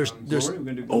 Because there's Glory? We're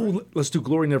gonna do Glory? let's do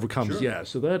Glory Never Comes. Sure. Yeah,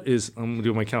 so that is, I'm gonna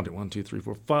do my counting. 1, 2, 3,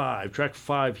 4, 5. Track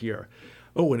 5 here.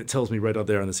 Oh, and it tells me right out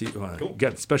there on the seat. Cool.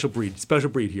 Got special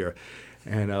breed here.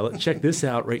 And let's check this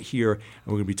out right here. And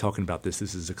we're gonna be talking about this.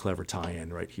 This is a clever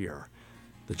tie-in right here.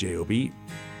 The J.O.B.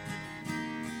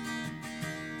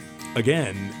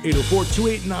 Again,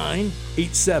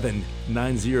 804-289-8790.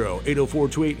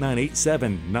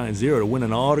 804-289-8790 to win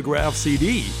an autographed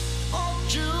CD. All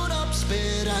chewed up,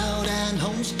 spit out, and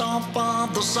host off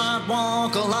on the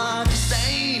sidewalk like a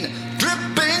stain,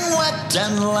 dripping wet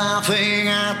and laughing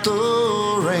at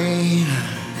the rain.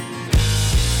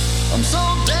 I'm so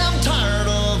damn tired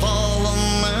of all the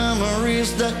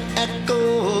memories that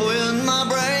echo in my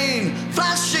brain,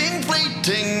 flashing,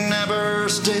 fleeting, never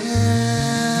still.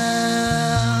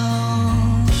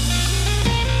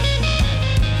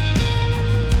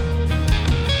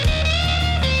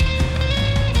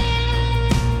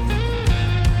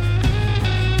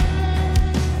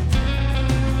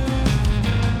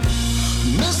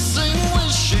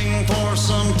 For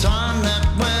some time that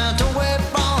went away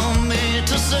from me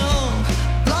too soon,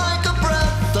 like a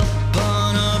breath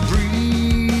upon a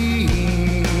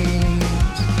breeze,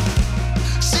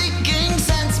 seeking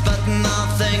sense but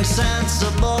nothing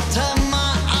sensible to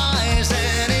my eyes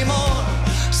anymore,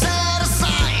 set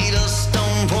aside a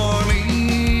stone for me.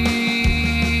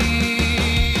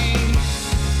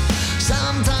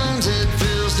 Sometimes it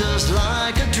feels just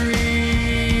like a dream.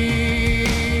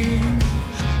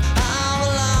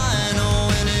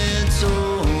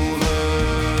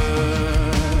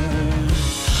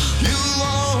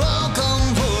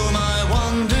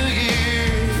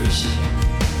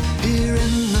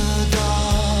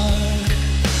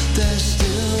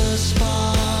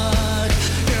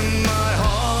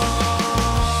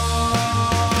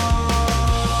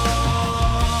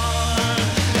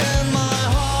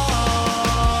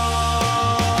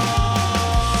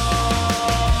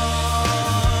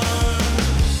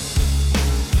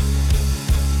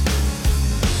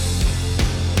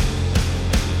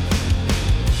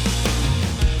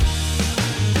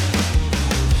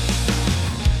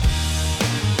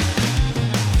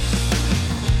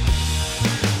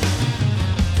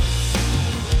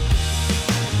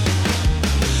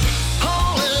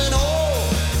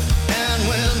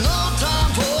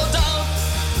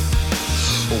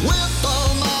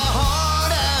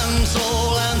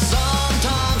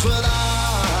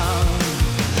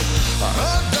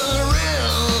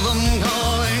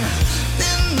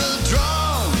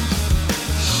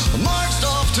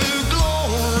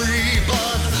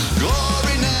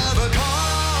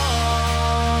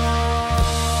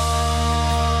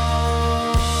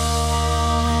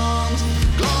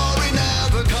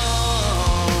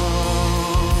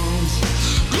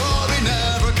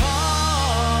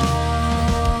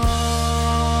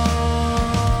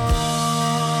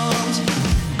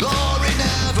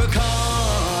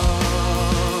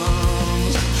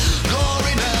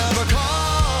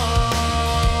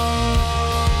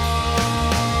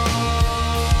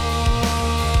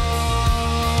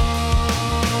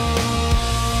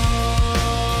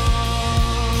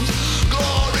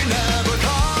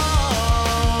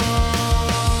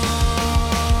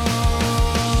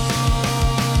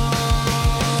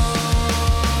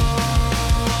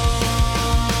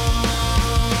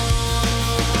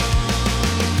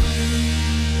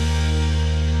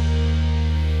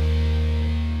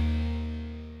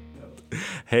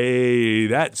 Hey,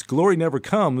 that's Glory Never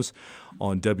Comes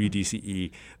on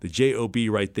WDCE. The J.O.B.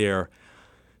 right there.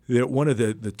 They're one of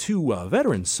the two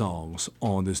veteran songs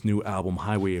on this new album,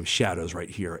 Highway of Shadows, right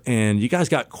here. And you guys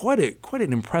got quite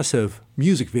an impressive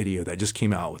music video that just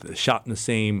came out with it, shot in the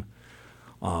same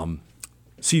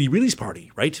CD release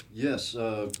party, right? Yes.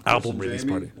 Album Chris and release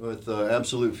Jamie party. with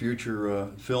Absolute Future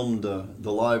filmed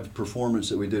the live performance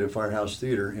that we did at Firehouse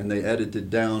Theater, and they edited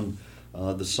down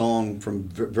the song from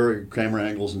very camera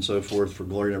angles and so forth for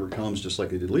Glory Never Comes, just like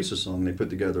they did Lisa's song. They put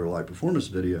together a live performance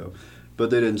video, but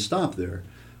they didn't stop there.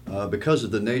 Because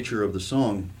of the nature of the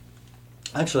song,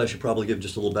 actually I should probably give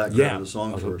just a little background of the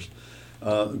song first.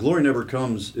 Glory Never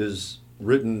Comes is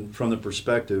written from the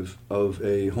perspective of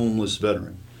a homeless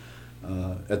veteran.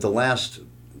 At the last,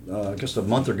 I guess a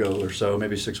month ago or so,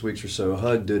 maybe 6 weeks or so,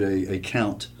 HUD did a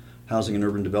count, Housing and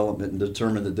Urban Development, and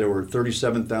determined that there were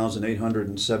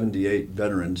 37,878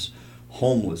 veterans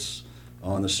homeless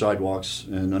on the sidewalks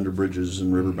and under bridges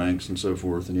and riverbanks and so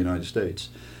forth in the United States.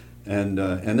 And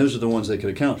those are the ones they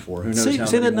could account for. Who knows how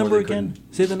say many that more number they again.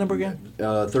 couldn't- Say the number again.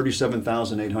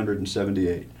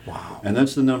 37,878. Wow. And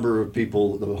that's the number of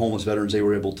people, the homeless veterans, they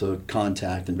were able to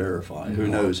contact and verify. Who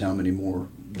knows how many more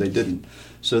they didn't.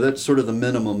 So that's sort of the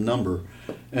minimum number.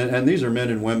 And these are men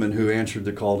and women who answered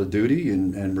the call to duty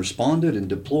and responded and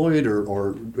deployed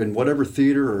or in whatever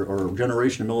theater or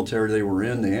generation of military they were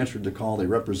in. They answered the call, they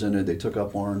represented, they took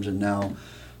up arms, and now,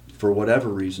 for whatever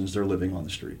reasons, they're living on the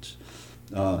streets.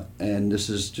 And this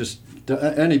is just,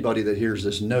 anybody that hears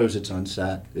this knows it's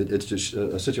unsat. It's just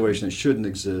a situation that shouldn't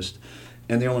exist.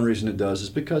 And the only reason it does is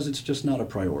because it's just not a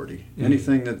priority. Mm.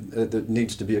 Anything that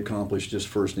needs to be accomplished just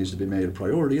first needs to be made a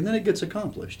priority, and then it gets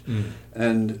accomplished. Mm.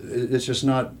 And it's just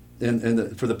not,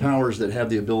 for the powers that have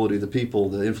the ability, the people,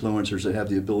 the influencers that have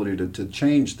the ability to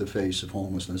change the face of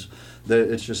homelessness,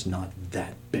 that it's just not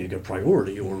that big a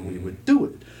priority, or we would do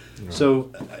it. Right.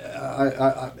 So,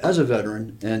 I as a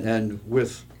veteran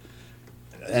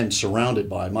and surrounded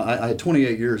by I had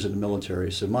 28 years in the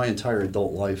military, so my entire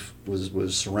adult life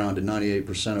was surrounded.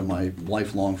 98% of my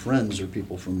lifelong friends are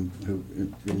people who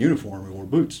in uniform who wore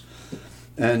boots,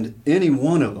 and any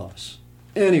one of us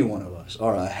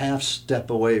are a half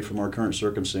step away from our current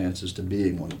circumstances to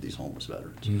being one of these homeless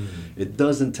veterans. Mm. It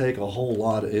doesn't take a whole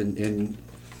lot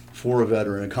for a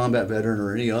veteran, a combat veteran,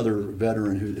 or any other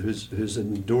veteran who's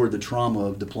endured the trauma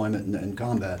of deployment and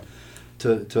combat,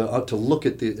 to look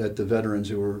at the veterans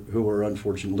who are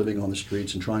unfortunate, living on the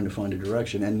streets and trying to find a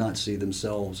direction, and not see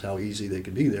themselves how easy they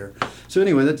could be there. So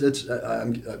anyway, I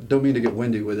don't mean to get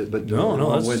windy with it, but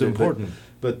no, that's important.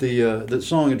 But the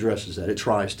song addresses that. It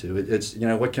tries to. It's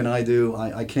what can I do?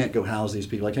 I can't go house these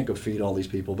people. I can't go feed all these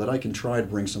people, but I can try to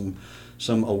bring some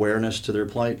awareness to their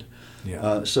plight.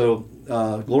 Yeah. So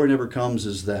Glory Never Comes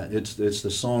is that. It's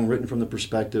the song written from the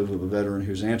perspective of a veteran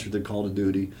who's answered the call to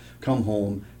duty, come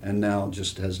home, and now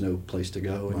just has no place to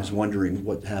go, and is wondering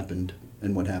what happened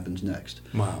and what happens next.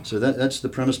 Wow. So that's the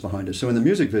premise behind it. So in the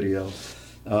music video,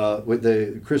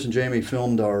 Chris and Jamie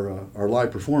filmed our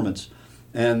live performance,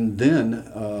 and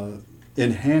then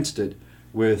enhanced it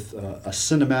with a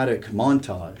cinematic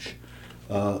montage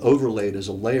overlaid as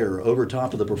a layer over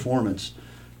top of the performance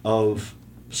of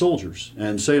soldiers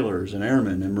and sailors and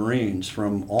airmen and Marines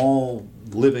from all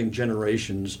living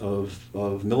generations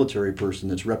of military person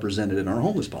that's represented in our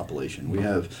homeless population. We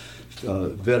have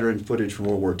veteran footage from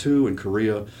World War II and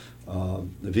Korea,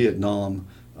 Vietnam,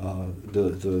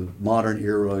 the modern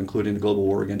era, including the global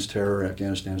war against terror,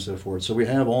 Afghanistan, and so forth. So we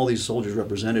have all these soldiers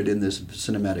represented in this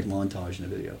cinematic montage in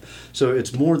the video. So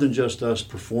it's more than just us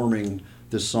performing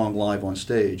this song live on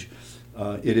stage.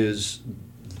 It is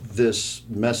this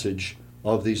message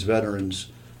of these veterans.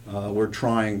 We're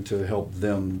trying to help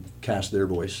them cast their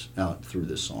voice out through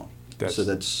this song.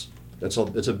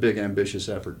 It's a big, ambitious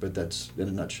effort, but that's in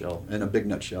a nutshell. In a big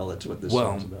nutshell, that's what this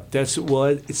song's about.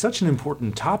 It's such an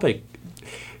important topic,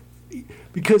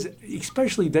 because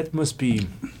especially that must be.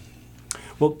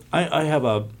 Well, I have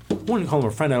I wouldn't call him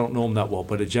a friend. I don't know him that well,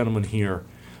 but a gentleman here.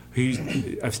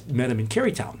 I've met him in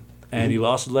Carytown, and he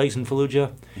lost his legs in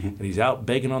Fallujah, and he's out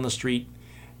begging on the street,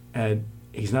 and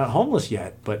he's not homeless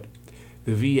yet, but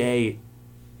the VA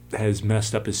has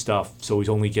messed up his stuff, so he's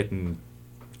not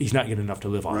getting enough to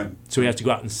live on. Right. So he has to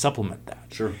go out and supplement that.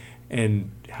 Sure.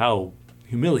 And how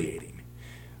humiliating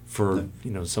for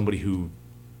somebody who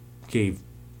gave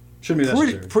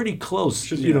pretty close.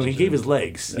 He gave his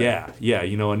legs. Yeah.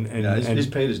 And he's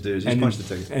paid his dues. He's punched the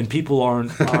ticket. And people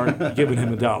aren't giving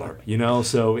him $1.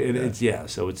 So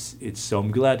so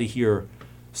I'm glad to hear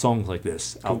songs like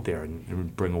this out there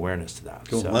and bring awareness to that.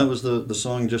 Cool. So, well, that was the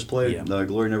song just played,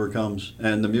 Glory Never Comes.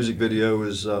 And the music video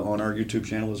is on our YouTube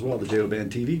channel as well, the J.O.B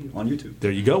TV on YouTube.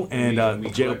 There you go. And we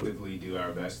collectively do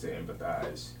our best to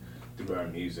empathize through our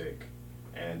music,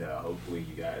 and hopefully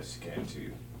you guys can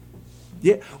too.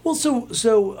 Yeah. Well,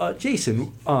 so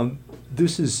Jason,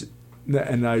 this is,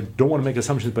 and I don't want to make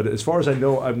assumptions, but as far as I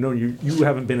know, I've known you. You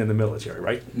haven't been in the military,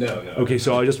 right? No. Okay,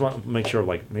 so I just want to make sure,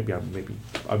 maybe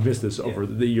I've missed this over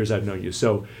the years I've known you.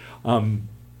 So,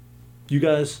 you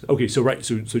guys, okay, so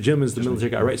Jim is the military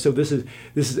guy, right? So this is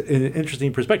an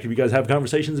interesting perspective. You guys have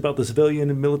conversations about the civilian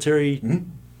and military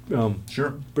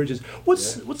Sure. bridges.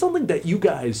 What's something that you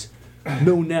guys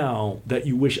know now that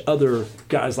you wish other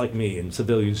guys like me and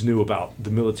civilians knew about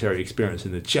the military experience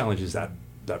and the challenges that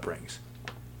brings?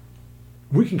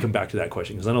 We can come back to that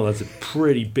question because I know that's a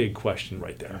pretty big question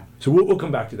right there. So we'll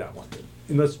come back to that one.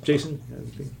 Unless, Jason?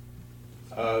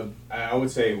 I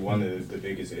would say one of the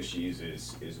biggest issues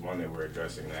is one that we're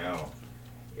addressing now.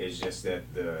 Is just that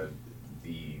the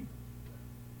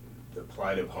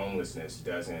plight of homelessness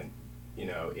doesn't,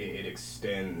 it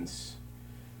extends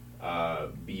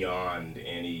beyond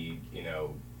any,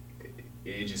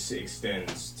 it just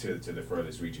extends to the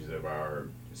furthest reaches of our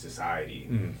society.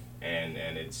 Mm-hmm.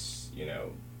 And it's,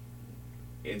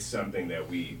 it's something that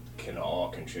we can all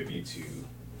contribute to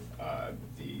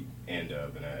the end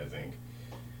of, and I think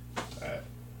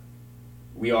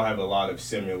we all have a lot of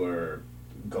similar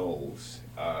goals,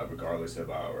 regardless of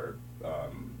our,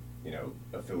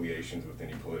 affiliations with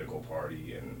any political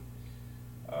party, and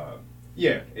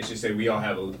it's just that we all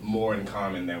have more in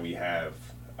common than we have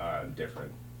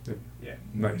different. Yeah.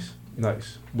 Nice.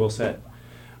 Well said.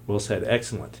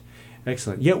 Excellent.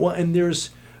 Yeah. Well, and there's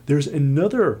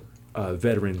another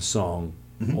veteran song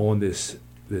on this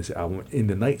album, In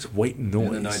the Night's White Noise.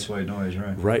 In the Night's White Noise,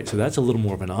 right. Right, so that's a little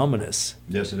more of an ominous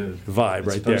yes, it is. vibe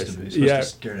right there. It's supposed to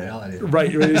scare the hell out of you. Right.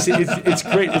 It's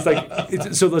great. It's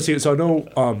like, so let's see. So I know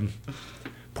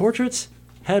Portraits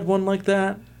had one like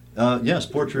that. Yes,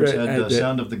 Portraits had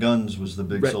Sound of the Guns was the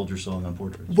big soldier song on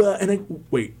Portraits. Well, and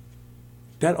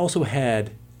that also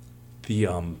had the,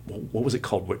 what was it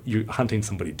called? What you're hunting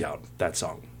somebody down, that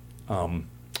song.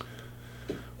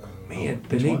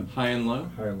 The name High and Low.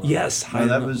 Yes, High and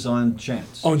Low. That was on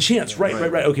Chance. On Chance, right.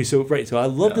 Okay, so I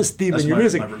love this theme in your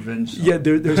music. My revenge song. Yeah,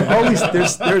 there's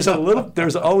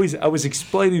always I was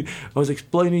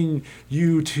explaining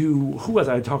you to who was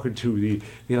I talking to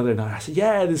the other night. I said,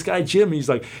 yeah, this guy Jim. He's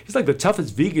like the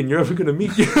toughest vegan you're ever gonna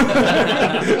meet.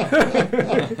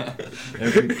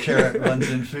 Every carrot runs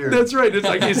in fear. That's right. It's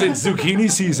like it's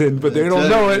zucchini season, but they don't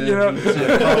know it. It's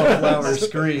a cauliflower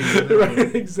scream.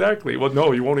 Right, exactly. Well,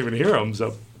 no, you won't even hear them.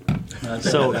 So what's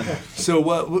the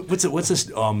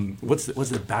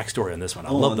backstory on this one?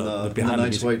 I love the behind the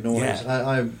Night's White Noise. Yeah.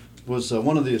 I was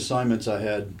one of the assignments I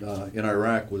had in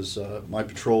Iraq was my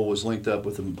patrol was linked up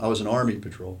with I was an Army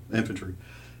patrol, infantry,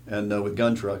 and with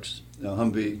gun trucks,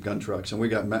 Humvee gun trucks, and we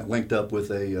got linked up with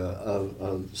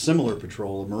a similar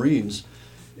patrol of Marines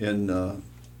in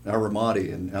al-Ramadi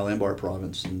in Al-Anbar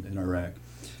province in Iraq,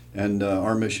 and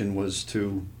our mission was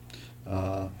to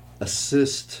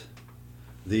assist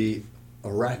the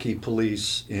Iraqi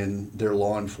police in their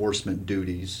law enforcement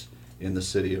duties in the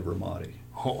city of Ramadi.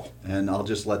 Oh. And I'll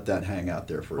just let that hang out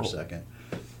there for a second.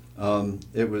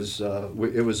 It was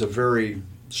a very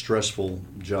stressful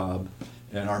job,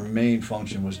 and our main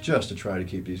function was just to try to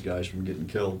keep these guys from getting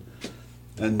killed.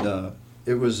 And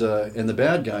it was and the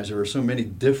bad guys. There are so many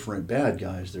different bad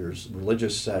guys. There's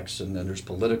religious sects, and then there's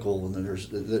political, and then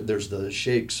there's the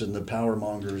sheikhs and the power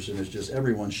mongers, and it's just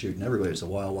everyone's shooting everybody. It's the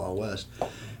wild, wild west.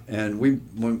 And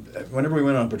whenever we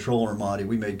went on patrol in Ramadi,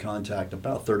 we made contact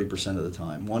about 30% of the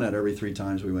time. 1 out of every 3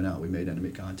 times we went out, we made enemy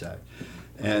contact,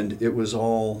 and it was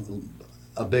all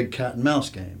a big cat and mouse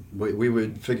game. We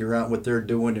would figure out what they're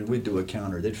doing, and we'd do a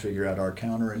counter. They'd figure out our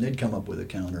counter, and they'd come up with a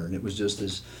counter, and it was just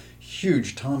this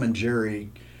huge Tom and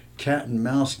Jerry cat and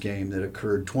mouse game that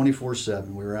occurred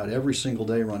 24/7. We were out every single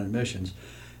day running missions,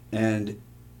 and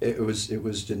it was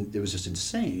just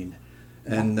insane.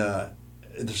 And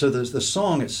so the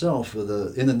song itself,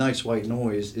 In the Night's White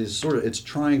Noise, is it's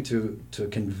trying to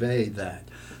convey that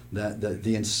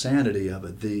the insanity of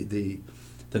it,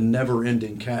 the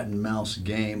never-ending cat and mouse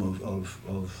game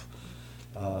of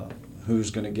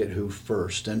who's going to get who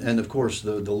first, and of course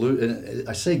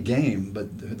I say game,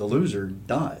 but the loser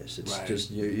dies. It's right.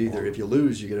 Just either if you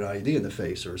lose, you get an IED in the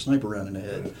face or a sniper round in the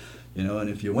head, and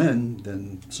if you win,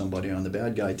 then somebody on the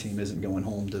bad guy team isn't going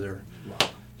home to their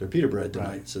pita bread tonight.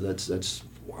 Right. So that's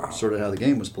sort of how the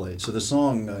game was played. So the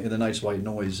song In the Night's White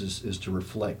Noise is to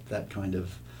reflect that kind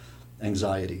of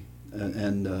anxiety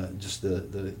and just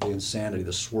the insanity,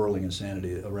 the swirling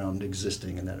insanity around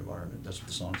existing in that environment. That's what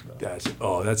the song's about.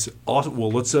 That's awesome. Well,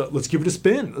 let's give it a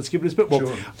spin. Well,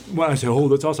 sure. When I say,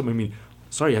 that's awesome, I mean,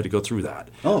 sorry you had to go through that.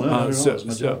 Oh, no, it's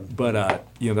my job. But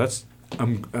that's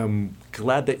I'm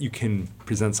glad that you can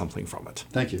present something from it.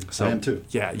 Thank you. So, I am too.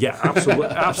 Yeah,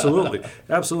 absolutely.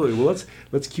 Well,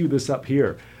 let's cue this up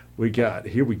here.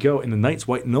 Here we go. In the Night's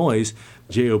White Noise,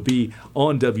 J.O.B.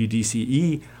 on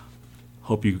WDCE.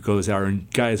 Hope you guys are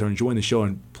enjoying the show,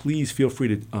 and please feel free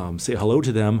to say hello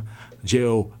to them,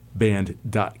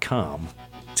 joband.com.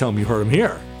 Tell them you heard them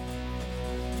here.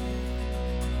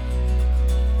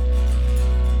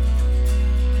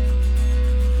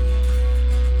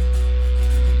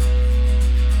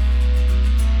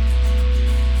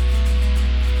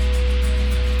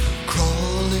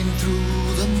 Crawling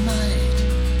through the night,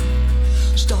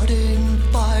 starting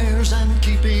fires and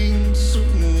keeping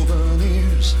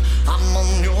souvenirs. I'm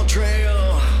on your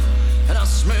trail, and I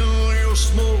smell your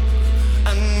smoke,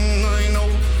 and I know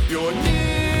you're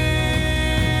near.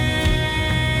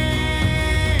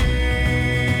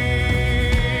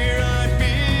 I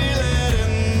feel it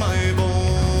in my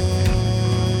bones.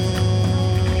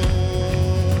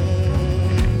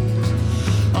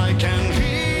 I can hear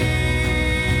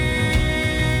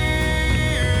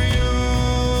you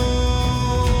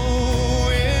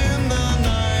in the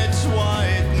night's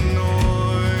white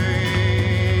noise.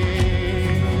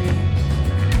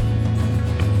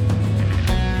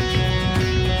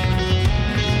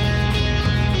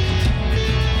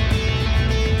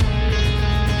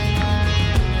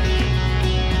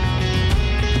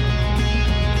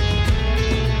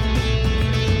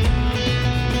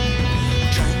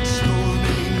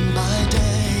 Transforming by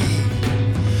day,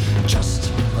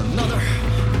 just another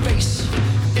face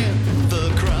in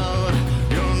the crowd.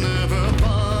 You're never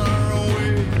far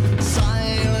away,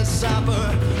 silent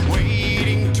sapper,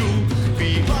 waiting to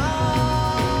be found.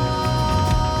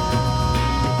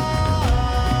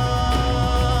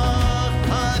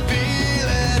 I feel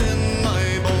it in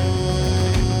my bones.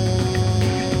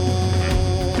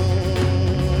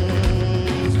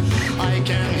 I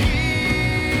can hear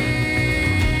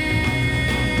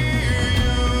you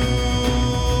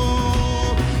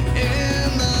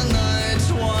in the night's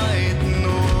white noise.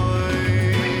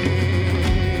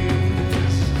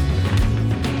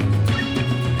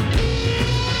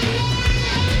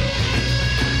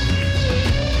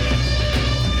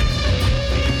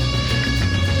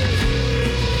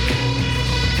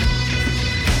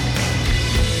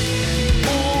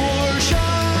 Or showing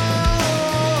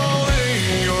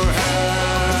your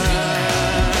hand,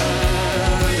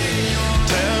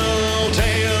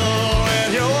 telltale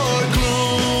in your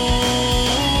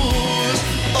clues.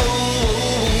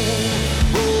 Oh,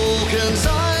 broken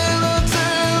silence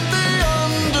in the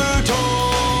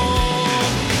undertone.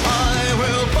 I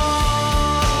will find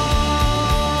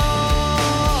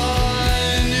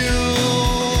you.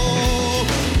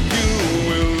 You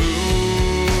will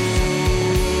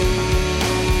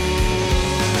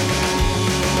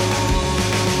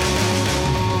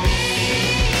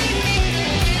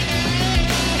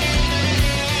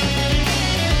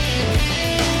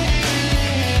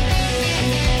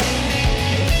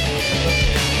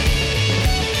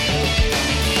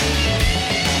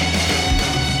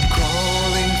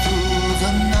crawling through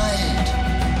the night,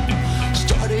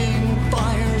 starting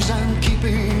fires and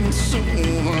keeping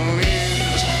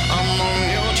souvenirs. I'm on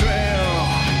your trail,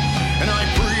 and I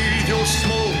breathe your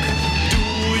smoke. Do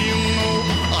you know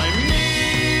I'm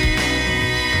near?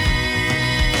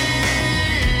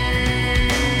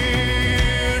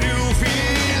 Do you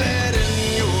feel it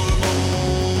in your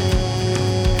bones?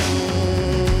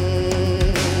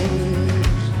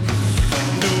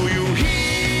 Do you hear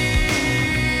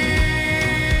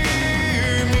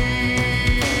me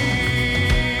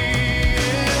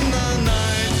in the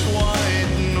night's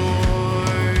white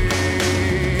noise?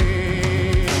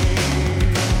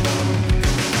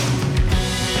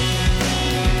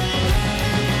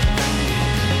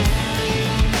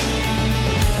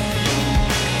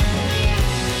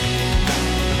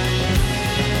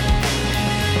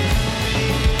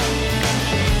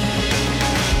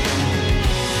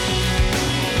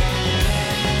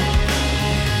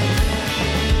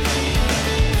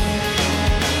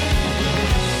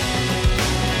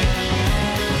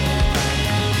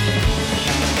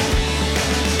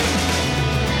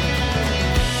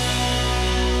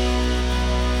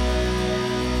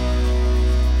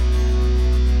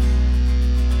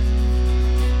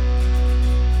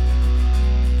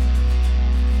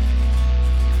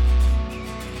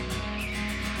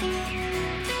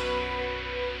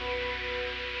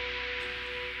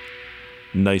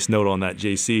 Nice note on that,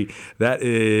 JC. That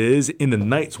is In the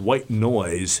Night's White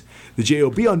Noise. The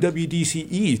J.O.B. on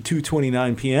WDCE,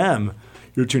 2:29 p.m.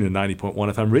 You're tuned to 90.1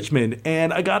 FM Richmond.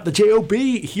 And I got the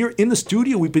J.O.B. here in the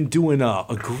studio. We've been doing a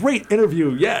great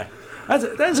interview. Yeah,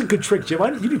 that's a good trick, Jim.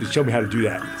 You need to show me how to do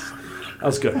that. That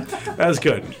was good. That was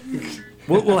good.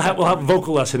 We'll have a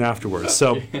vocal lesson afterwards.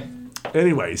 So,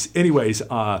 anyways.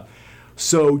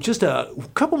 So just a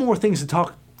couple more things to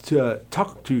talk to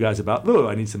talk to you guys about. Oh,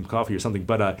 I need some coffee or something.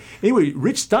 But anyway,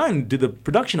 Rich Stein did the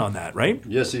production on that, right?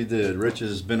 Yes, he did. Rich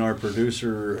has been our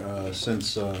producer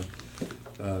since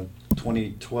 2012.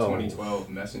 2012,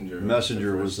 Messenger.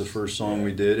 Messenger was the first song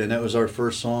we did, and that was our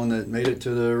first song that made it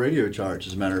to the radio charts,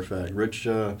 as a matter of fact. Rich,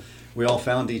 we all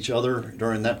found each other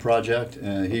during that project,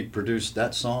 and he produced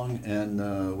that song,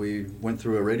 and we went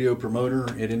through a radio promoter.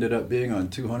 It ended up being on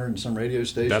 200 and some radio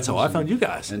stations. That's how I found you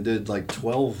guys. And did like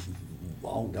 12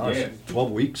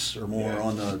 weeks or more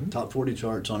on the top 40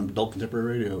 charts on adult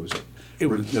contemporary radio. It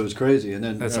was crazy, and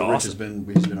then that's Rich awesome.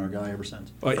 he's been our guy ever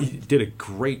since. He did a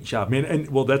great job, man.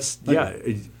 And well,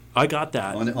 I got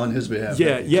that on his behalf.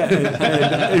 Yeah,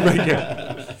 and right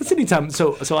there. That's anytime.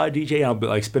 So I DJ, I'll be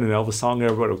like spin an Elvis song,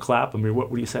 and everybody will clap. I mean,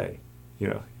 what do you say? You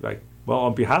know, like, well,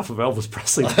 on behalf of Elvis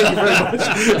Presley, thank you very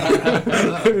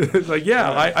much. It's like,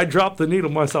 yeah, I dropped the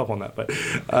needle myself on that, but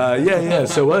yeah.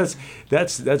 So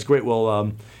that's great.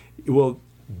 Well,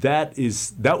 that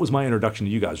was my introduction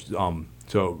to you guys.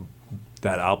 So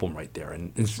that album right there,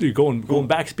 and going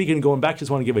back,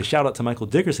 just want to give a shout out to Michael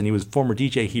Dickerson. He was former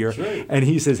DJ here, right. And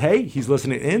he says, hey, he's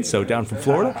listening in, so down from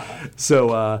Florida.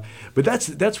 So, but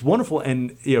that's wonderful,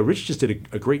 and Rich just did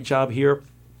a great job here,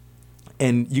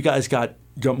 and you guys got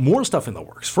more stuff in the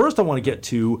works. First, I want to get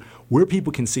to where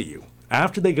people can see you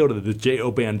after they go to the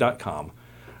JOBand.com.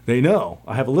 They know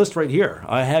I have a list right here.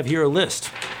 I have here a list.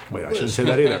 Wait, I shouldn't say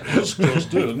that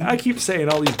either. I keep saying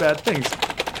all these bad things.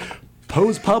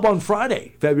 Poe's Pub on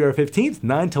Friday, February 15th,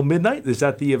 9 till midnight. Is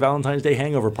that the Valentine's Day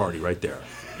hangover party right there?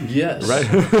 Yes. Right?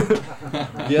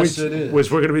 Yes, it is. Which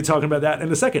we're going to be talking about that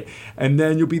in a second. And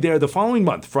then you'll be there the following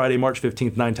month, Friday, March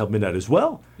 15th, 9 till midnight as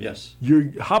well. Yes.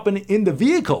 You're hopping in the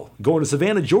vehicle, going to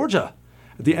Savannah, Georgia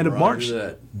at the end of March.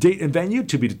 That. Date and venue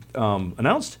to be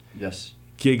announced. Yes.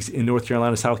 Gigs in North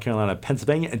Carolina, South Carolina,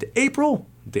 Pennsylvania, and April.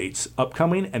 Dates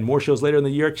upcoming and more shows later in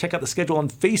the year. Check out the schedule on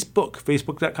Facebook,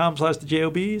 facebook.com/the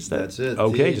JOBs. That's it.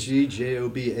 Okay.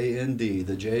 THEJOBAND,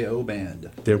 the J.O. Band.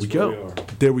 There we go.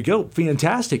 There we go.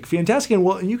 Fantastic. And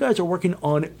you guys are working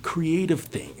on creative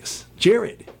things.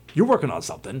 Jared, you're working on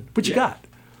something. What you got?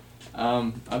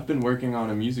 I've been working on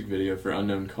a music video for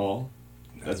Unknown Call.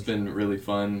 That's been really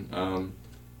fun.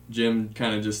 Jim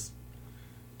kind of just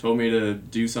told me to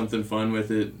do something fun with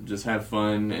it, just have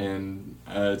fun, and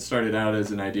it started out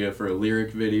as an idea for a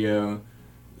lyric video,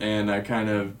 and I kind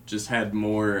of just had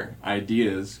more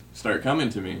ideas start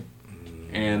coming to me,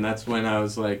 and that's when I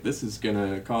was like, this is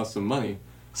gonna cost some money.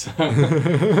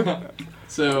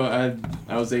 So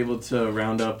I was able to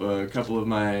round up a couple of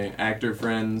my actor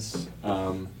friends.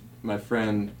 My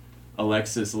friend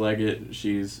Alexis Leggett,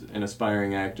 she's an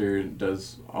aspiring actor,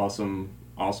 does awesome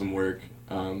work.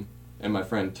 And my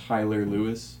friend Tyler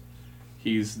Lewis,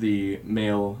 he's the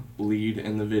male lead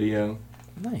in the video.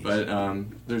 Nice. But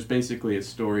there's basically a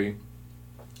story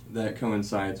that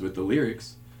coincides with the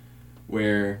lyrics,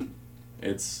 where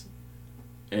it's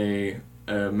a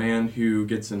man who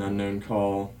gets an unknown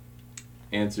call,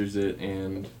 answers it,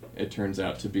 and it turns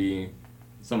out to be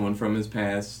someone from his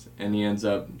past, and he ends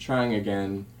up trying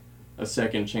again, a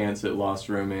second chance at lost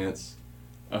romance,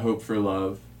 a hope for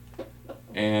love,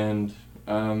 and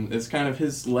it's kind of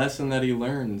his lesson that he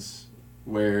learns,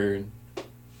 where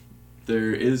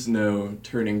there is no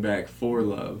turning back for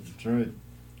love. That's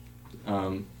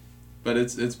right. But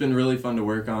it's been really fun to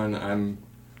work on. I'm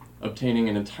obtaining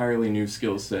an entirely new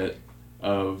skill set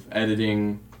of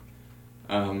editing.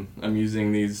 I'm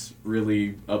using these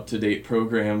really up-to-date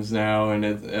programs now, and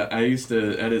I used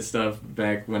to edit stuff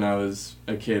back when I was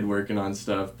a kid working on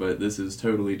stuff, but this is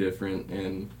totally different,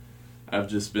 and I've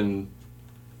just been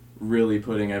really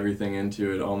putting everything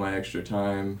into it, all my extra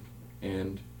time,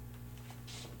 and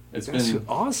it's been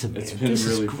awesome. It's man. been this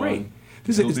really is great. fun.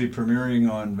 It'll be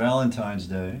premiering on Valentine's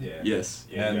Day. Yeah. Yes.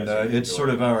 Yeah, And it's sort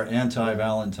of our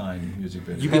anti-Valentine music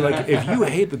video. You'd be like, if you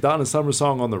hate the Donna Summer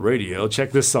song on the radio,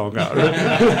 check this song out.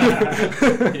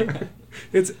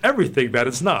 It's everything that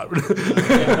it's not,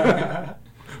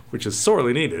 which is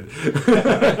sorely needed.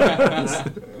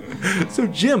 So,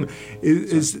 Jim,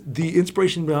 is the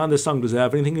inspiration behind this song, does it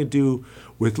have anything to do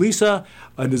with Lisa?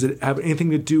 Does it have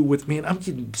anything to do with, man, I'm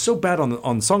getting so bad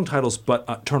on song titles,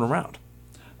 but Turn Around?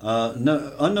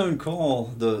 No, Unknown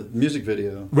Call, the music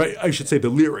video. Right, I should say the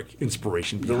lyric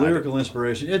inspiration behind The lyrical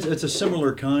inspiration. It's a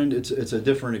similar kind. It's a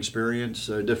different experience,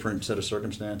 a different set of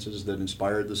circumstances that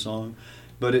inspired the song.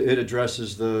 But it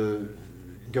addresses the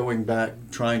going back,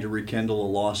 trying to rekindle a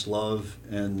lost love,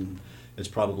 and it's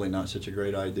probably not such a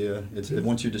great idea.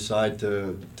 Once you decide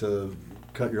to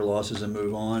cut your losses and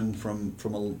move on from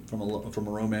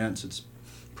a romance, it's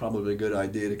probably a good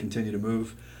idea to continue to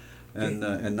move.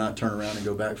 and not turn around and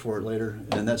go back for it later.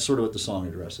 And that's sort of what the song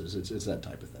addresses. It's that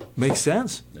type of thing. Makes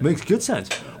sense. Yeah. Makes good sense.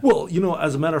 Well,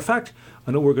 as a matter of fact,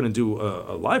 I know we're going to do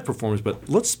a live performance, but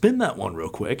let's spin that one real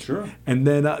quick. Sure. And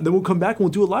then we'll come back and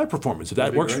we'll do a live performance if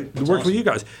that works. Works for you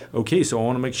guys. Okay, so I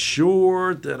want to make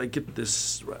sure that I get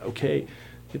this. Okay,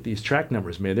 get these track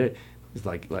numbers, man. It's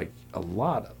like a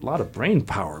lot of brain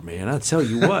power, man. I tell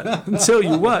you what.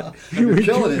 You're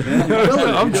killing it, man.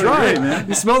 I'm trying, great, man.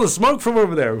 You smell the smoke from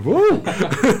over there. Woo!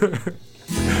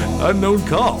 Unknown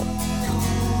Call.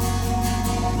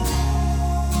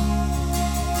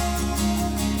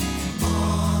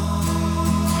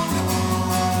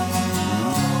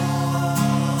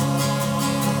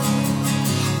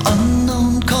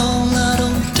 Unknown call, I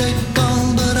don't take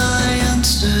call, but I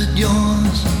answered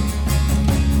yours.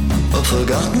 A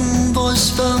forgotten voice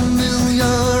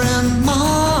familiar in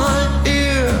my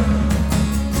ear.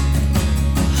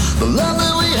 The love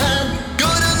that we had,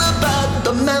 good and the bad,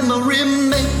 the memory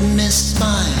made me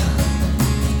smile.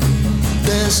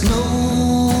 There's no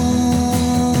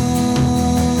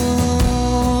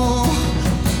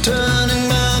turning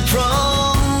back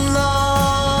from love.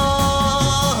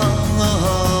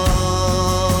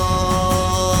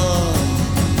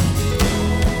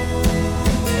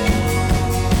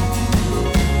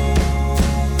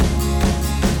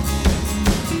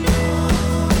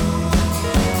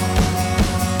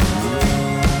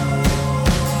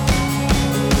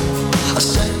 A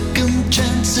second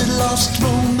chance at lost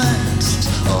romance,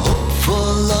 a hope for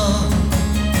love.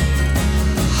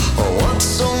 I want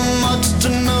so much to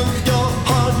know your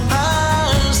heart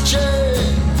has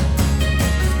changed.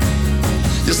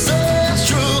 You say it's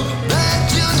true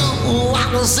that you know I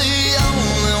can see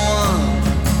only one.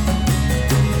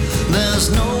 There's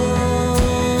no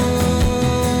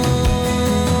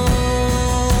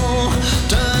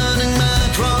turning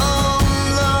back from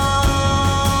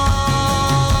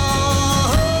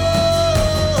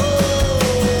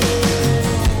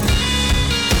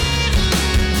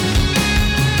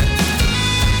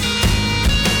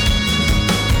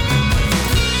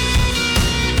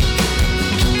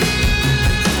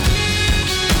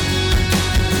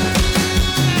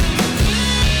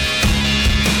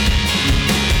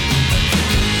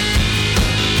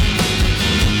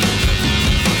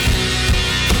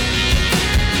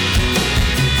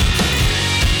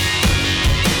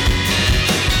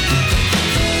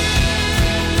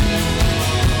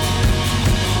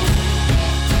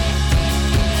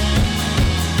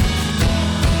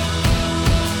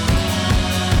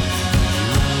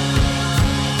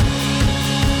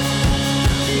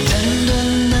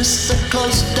tenderness, a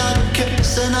close dark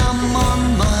kiss, and I'm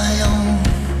on my own.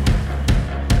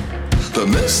 The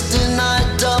misty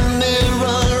night, a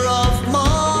mirror of my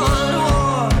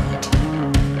heart.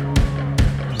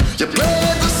 You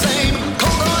played the same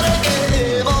cold-hearted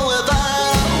game, oh, if I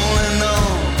only know.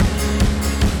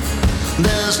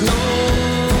 There's no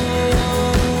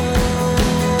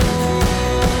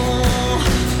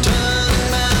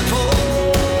turning back for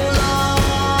love.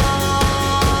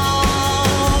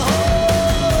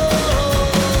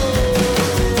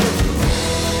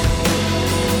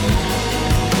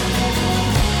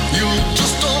 You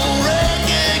just don't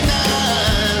recognize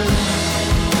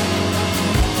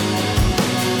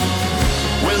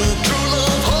when true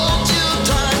love holds you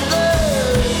tightly.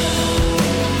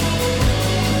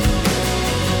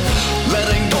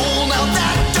 Letting go now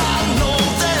that I know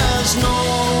there's no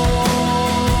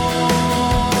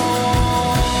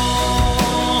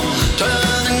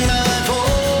turning back for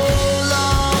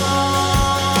love.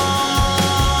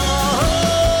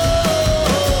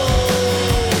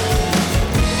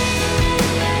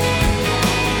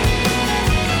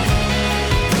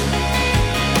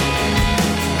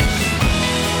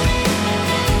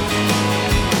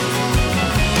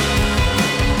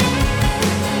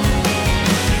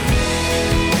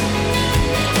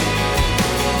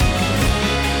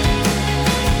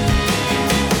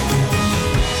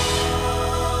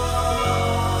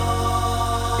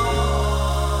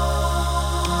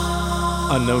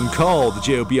 Unknown Call, the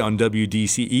J.O.B. on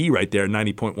WDCE right there,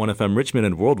 90.1 FM Richmond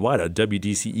and worldwide at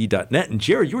WDCE.net. And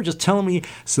Jared, you were just telling me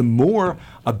some more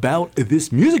about this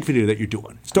music video that you're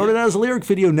doing. Started out as a lyric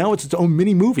video, now it's its own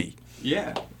mini movie.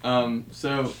 Yeah.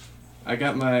 So I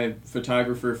got my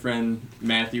photographer friend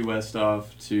Matthew Westhoff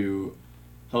to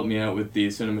help me out with the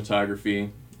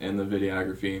cinematography and the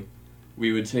videography.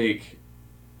 We would take,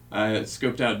 I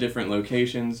scoped out different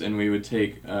locations, and we would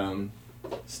take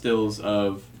stills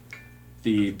of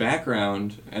the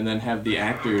background and then have the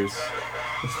actors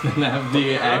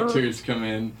come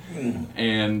in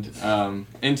and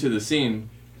into the scene,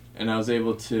 and I was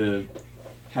able to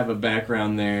have a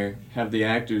background there, have the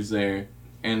actors there,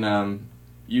 and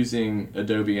using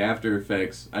Adobe After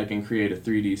Effects, I can create a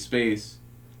 3D space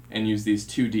and use these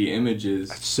 2D images.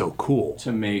 That's so cool.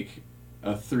 To make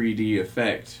a 3D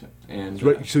effect. And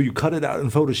Right, so you cut it out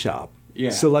in Photoshop. Yeah.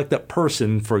 Select that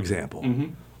person, for example.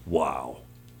 Mm-hmm. Wow.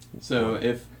 So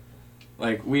if,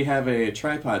 like, we have a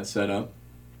tripod set up,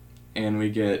 and we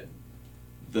get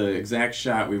the exact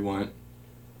shot we want,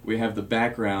 we have the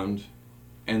background,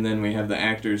 and then we have the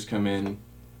actors come in,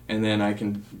 and then I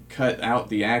can cut out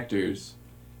the actors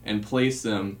and place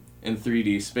them in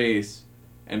 3D space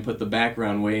and put the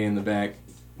background way in the back.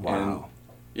 Wow. And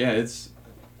yeah,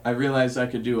 I realized I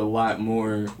could do a lot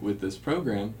more with this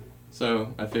program,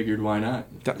 so I figured why not?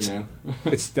 That's, you know?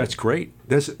 that's great.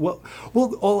 Well,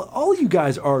 all you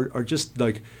guys are just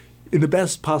like, in the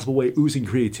best possible way, oozing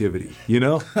creativity. You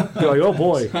know, you're like, oh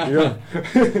boy, yeah.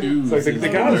 It's like the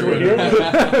guys were here.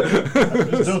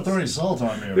 Just don't throw any salt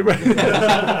on me.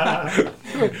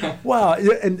 Wow,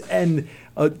 and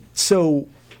so,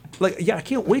 like, yeah, I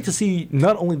can't wait to see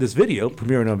not only this video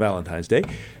premiering on Valentine's Day.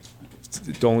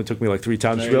 It only took me like 3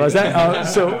 times to realize that.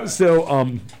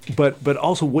 But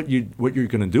also what you're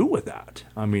going to do with that.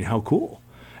 I mean, how cool.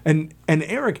 And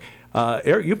Eric,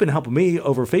 you've been helping me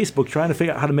over Facebook trying to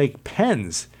figure out how to make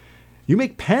pens. You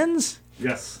make pens?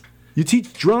 Yes. You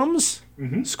teach drums?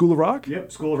 Mm-hmm. School of Rock?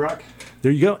 Yep, School of Rock.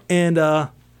 There you go. And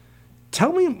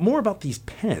tell me more about these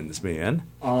pens, man.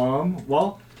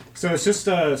 Well, so it's just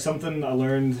something I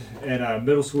learned in a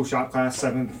middle school shop class,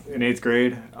 7th and 8th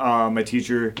grade. My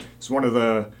teacher, it's one of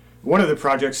the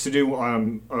projects to do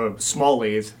a small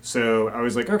lathe. So I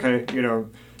was like, okay, you know,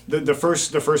 the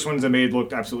first ones I made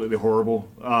looked absolutely horrible.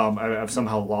 I've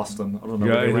somehow lost them. I don't know.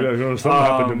 Yeah, something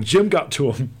happened. And Jim got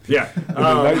to them. Yeah.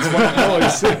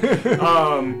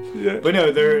 But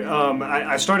no, they're.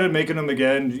 I started making them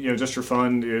again, you know, just for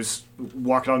fun. I was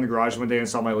walking out in the garage one day and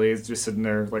saw my lathe just sitting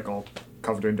there, like all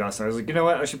covered in dust. And I was like, you know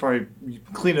what? I should probably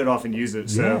clean it off and use it.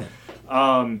 So,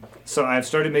 so I've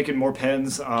started making more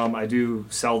pens. I do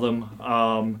sell them.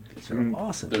 They're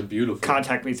awesome. They're beautiful.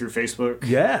 Contact me through Facebook.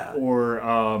 Yeah. Or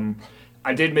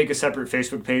I did make a separate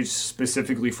Facebook page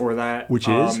specifically for that. Which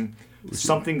is?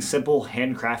 Something simple,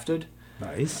 handcrafted.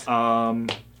 Nice.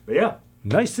 But yeah.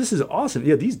 Nice. This is awesome.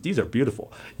 Yeah, these are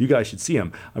beautiful. You guys should see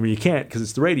them. I mean, you can't because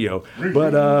it's the radio,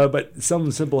 but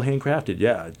something simple, handcrafted.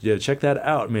 Yeah. Check that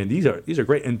out, man. These are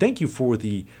great. And thank you for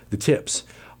the tips.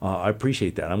 I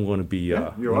appreciate that. I'm going to be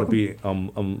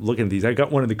I'm looking at these. I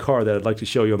got one in the car that I'd like to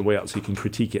show you on the way out, so you can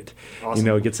critique it. Awesome.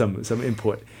 You know, get some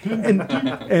input, and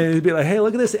it'd be like, hey,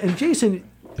 look at this. And Jason,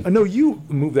 I know you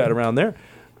move that around there.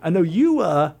 I know you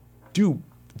do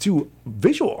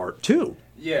visual art too.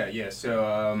 Yeah. So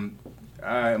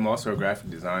I'm also a graphic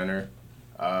designer.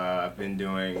 I've been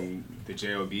doing the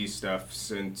J.O.B. stuff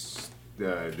since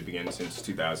the beginning, since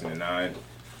 2009.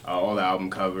 All the album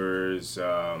covers.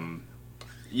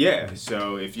 Yeah,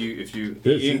 so if you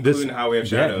including Highway of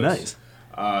Shadows, nice.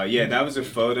 That was a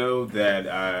photo that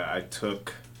I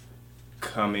took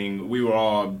coming. We were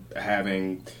all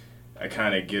having a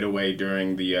kind of getaway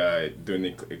during the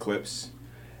eclipse.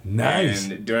 Nice.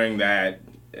 And during that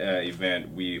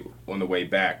event, we on the way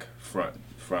back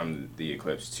from the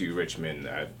eclipse to Richmond,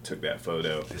 I took that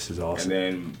photo. This is awesome.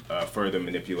 And then further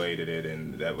manipulated it,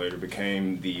 and that later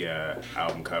became the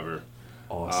album cover.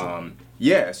 Awesome.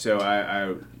 So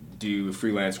I do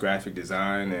freelance graphic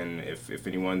design, and if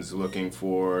anyone's looking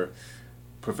for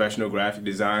professional graphic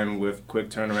design with quick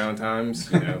turnaround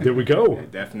times, you know, there we go.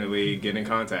 Definitely get in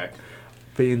contact.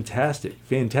 Fantastic.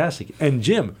 And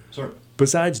Jim, Sorry.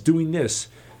 Besides doing this,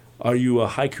 are you a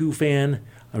haiku fan?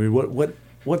 I mean,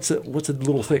 what's a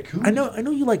little thing? Haiku? I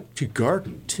know you like to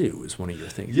garden too. Is one of your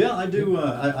things. Yeah, I do.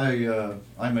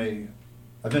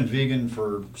 I've been vegan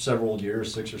for several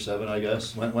years, 6 or 7, I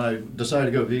guess. When I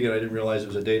decided to go vegan, I didn't realize it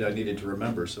was a date I needed to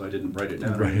remember, so I didn't write it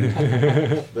down.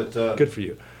 Right. But good for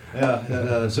you.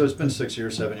 Yeah. So it's been 6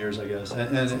 years, 7 years, I guess.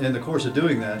 And in the course of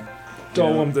doing that,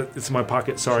 It's in my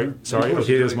pocket. Sorry. In the course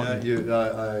Okay, of it's doing my.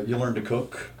 that, you learn to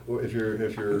cook if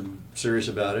you're serious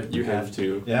about it. You have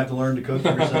to. You have to learn to cook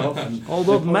for yourself. And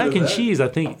Although and part mac of and that- cheese, I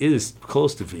think, is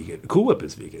close to vegan. Cool Whip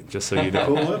is vegan, just so you know.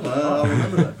 Cool Whip, I'll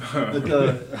remember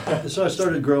that. But, so I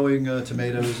started growing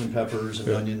tomatoes and peppers and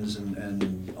onions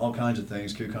and all kinds of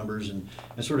things, cucumbers, and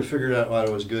sort of figured out what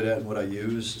I was good at and what I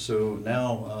use. So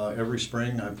now every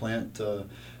spring I plant.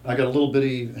 I got a little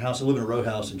bitty house. I live in a row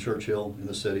house in Churchill in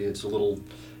the city. It's a little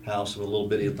house with a little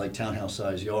bitty, like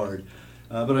townhouse-sized yard.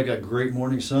 But I got great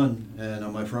morning sun, and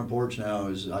on my front porch now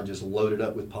I just loaded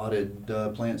up with potted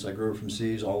plants I grow from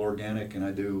seeds, all organic, and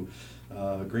I do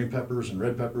green peppers and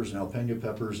red peppers and jalapeno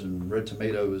peppers and red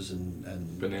tomatoes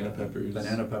and Banana peppers.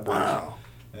 Banana peppers. Wow.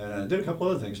 And I did a couple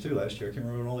other things too last year. I can't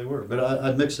remember what all they were. But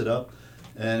I'd mix it up.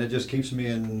 And it just keeps me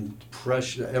in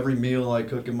fresh. Every meal I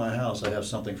cook in my house, I have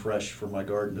something fresh from my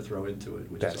garden to throw into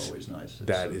it, which is always nice.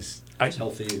 It's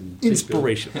healthy and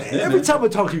inspiration. Yeah, Every time I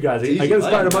talk to you guys, I get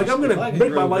inspired. I'm like, I'm going to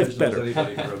make my life better.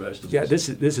 Yeah, this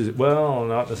is well,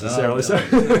 not necessarily.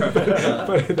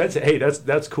 But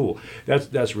that's cool.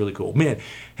 That's really cool, man.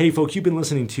 Hey, folks, you've been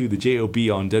listening to the J.O.B.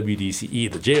 on WDCE,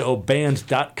 the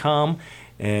JOBand.com,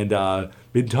 and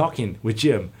been talking with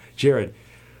Jim, Jared,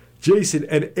 Jason,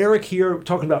 and Eric here,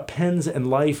 talking about pens and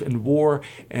life and war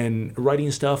and writing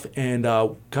stuff. And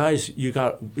guys, you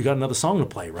got another song to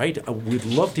play, right? We'd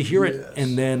love to hear it, yes.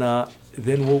 And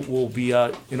then we'll be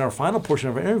in our final portion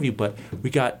of our interview. But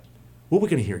what are we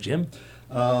going to hear, Jim?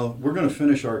 We're going to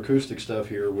finish our acoustic stuff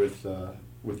here with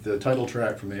the title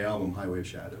track from the album Highway of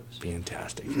Shadows.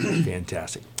 Fantastic,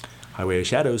 fantastic. Highway of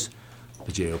Shadows,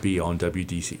 the J.O.B. on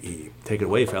WDCE. Take it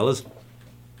away, fellas.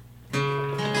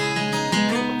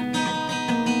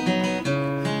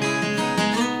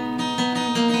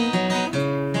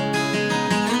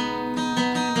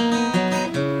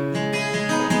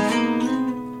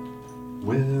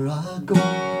 Where I go,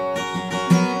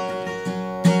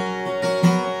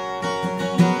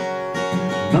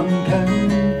 none can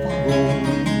follow.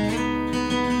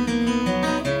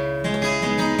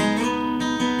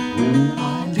 When I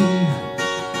leave,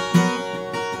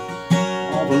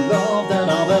 all the love that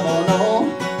I've ever known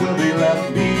will be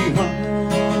left behind.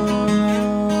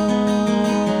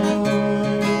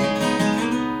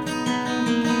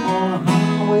 On a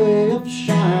highway of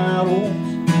shadows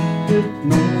with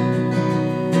no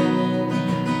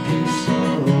peace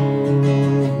of mind.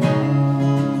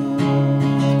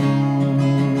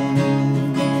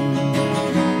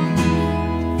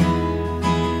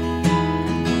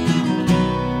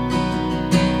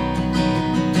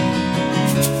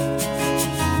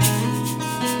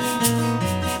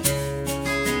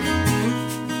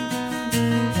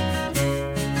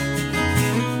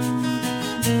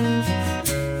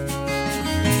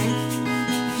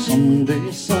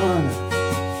 Someday, son,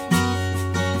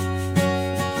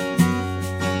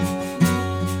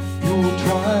 you'll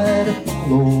try to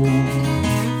follow,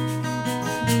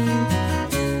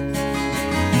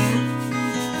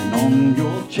 and on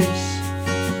your chase,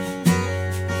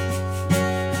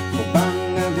 you'll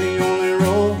find that the only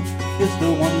road is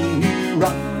the one you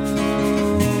ride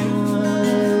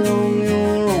on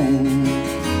your own.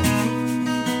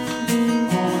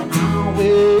 On a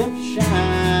highway of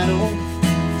shadow,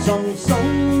 some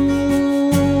souls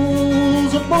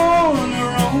are born to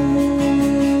roam.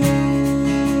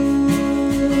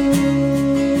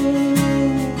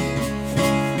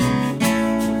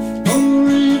 A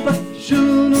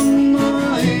reflection of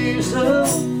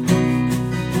myself,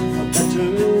 a better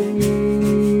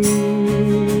me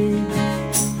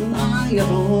than I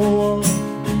ever was.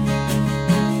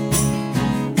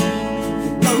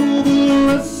 Know the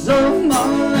rest of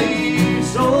my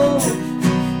soul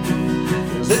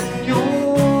is in your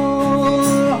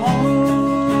heart.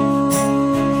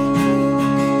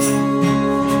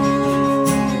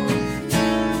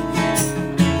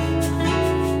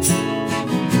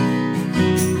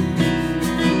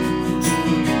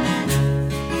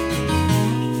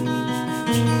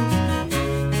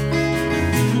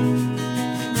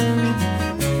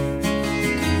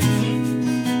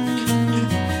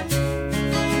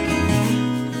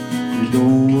 You go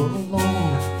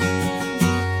alone,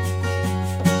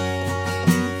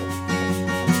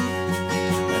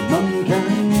 and none can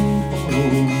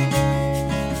follow.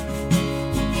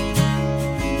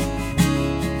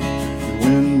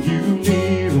 When you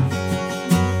leave,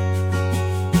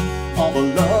 all the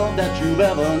love that you've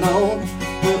ever known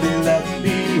will be left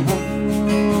behind.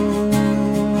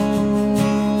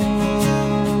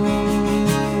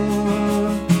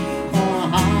 On a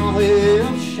highway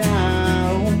of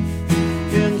shadow,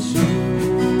 in search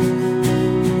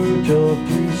of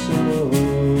peace of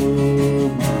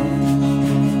mind.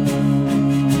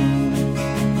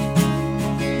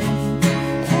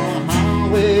 On a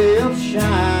highway of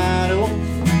shadow,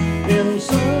 in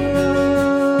search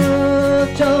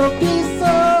of peace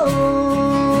of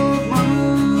mind.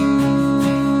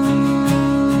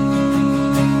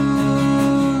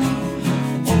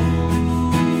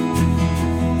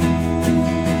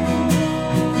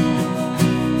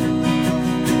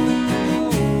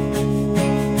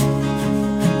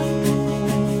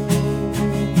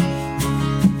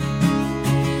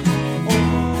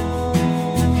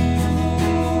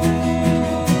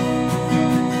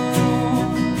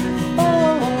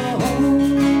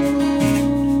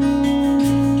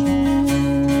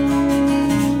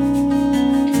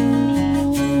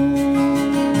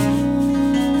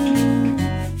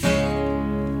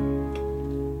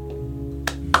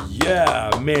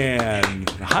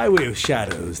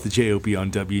 Shadows, the J.O.B. on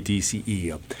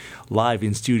WDCE, live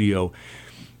in studio,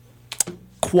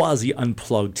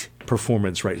 quasi-unplugged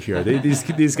performance right here.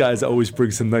 These guys always bring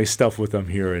some nice stuff with them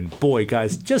here, and boy,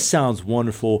 guys, just sounds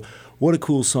wonderful. What a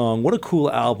cool song. What a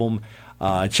cool album.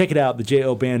 Check it out,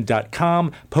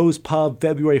 thejoband.com. Pose Pub,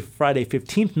 Friday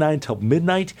 15th, 9 till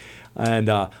midnight, and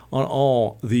on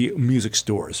all the music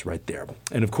stores right there.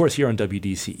 And, of course, here on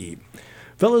WDCE.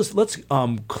 Fellas, let's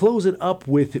close it up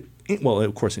with, well,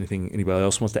 of course, anything anybody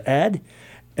else wants to add.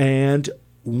 And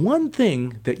one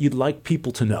thing that you'd like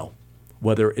people to know,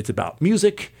 whether it's about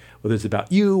music, whether it's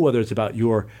about you, whether it's about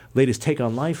your latest take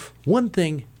on life, one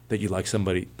thing that you'd like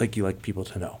people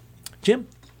to know. Jim?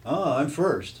 I'm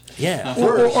first. Yeah.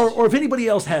 First. Or if anybody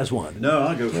else has one. No,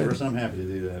 I'll go first. I'm happy to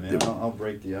do that, man. I'll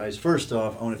break the ice. First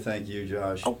off, I want to thank you,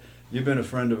 Josh. Oh. You've been a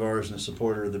friend of ours and a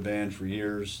supporter of the band for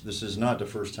years. This is not the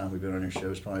first time we've been on your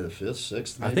show. It's probably the fifth,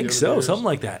 sixth. I think so, something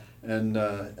like that. And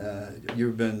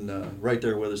you've been right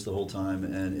there with us the whole time,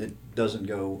 and it doesn't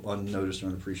go unnoticed or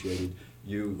unappreciated.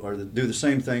 You do the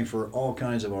same thing for all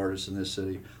kinds of artists in this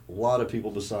city. A lot of people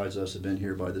besides us have been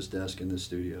here by this desk in this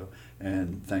studio,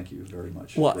 and thank you very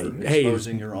much for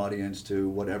exposing your audience to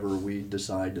whatever we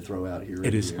decide to throw out here.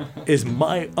 It is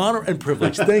my honor and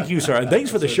privilege. Thank you, sir, and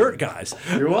thanks for the shirt, guys.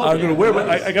 You're welcome. I'm going to wear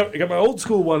I got my old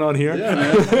school one on here. Yeah,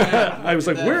 man. I was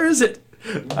like, where is it?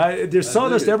 There's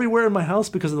sawdust everywhere in my house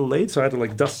because of the lathe, so I had to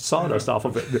dust sawdust off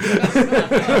of it.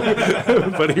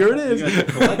 But here it is. You got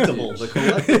the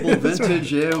collectible vintage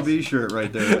J.O.B. shirt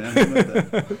right there, man.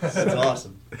 That's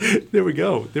awesome. There we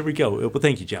go. Well,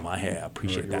 thank you, Jim. I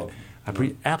appreciate that.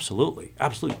 Absolutely.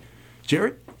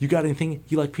 Jared, you got anything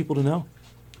you like people to know?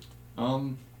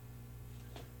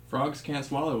 Frogs can't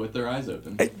swallow with their eyes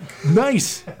open. Hey,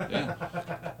 nice. Yeah.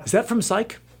 Is that from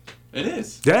Psych? It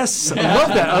is. Yes, I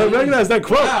love that. I recognize that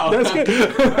quote. Wow. That's good.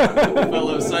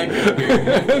 Fellow psycho here.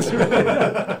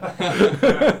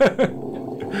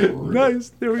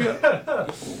 Nice. There we go.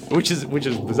 Which is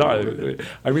bizarre.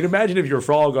 I mean, imagine if you're a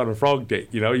frog on a frog date.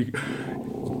 You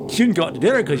shouldn't go out to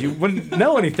dinner because you wouldn't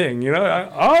know anything.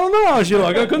 I don't know. She's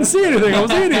like, I couldn't see anything. I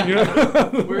was eating.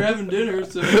 We're having dinner,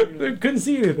 so I couldn't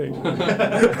see anything.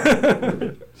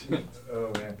 Oh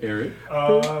man. Eric.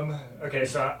 Okay,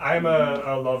 so I'm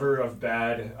a lover of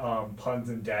bad puns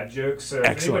and dad jokes. So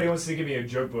if anybody wants to give me a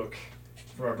joke book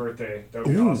for my birthday, that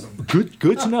would be awesome. Good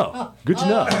to know. Good to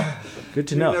know.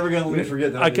 You're never gonna let me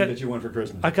forget that I didn't get you one for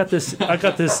Christmas. I got this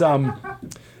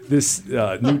this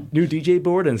new DJ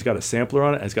board, and it's got a sampler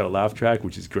on it, and it's got a laugh track,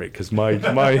 which is great because my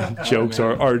jokes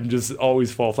are just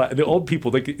always fall flat. And the old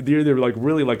people, they're like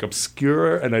really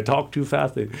obscure, and I talk too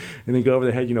fast, and they go over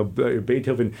their head.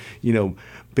 Beethoven.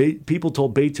 People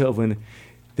told Beethoven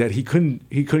that he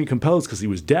couldn't compose because he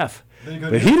was deaf.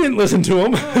 But he didn't listen to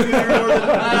him.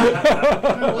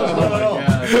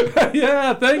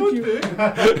 Yeah, thank you.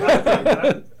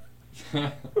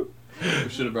 We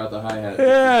should have brought the hi-hat.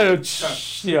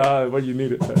 Yeah, what do you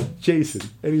need it? Jason,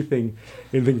 anything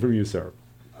from you, sir?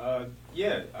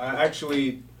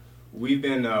 Actually, we've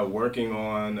been working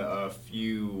on a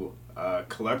few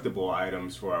collectible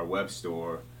items for our web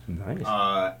store. Nice.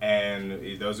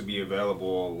 And those will be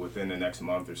available within the next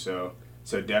month or so.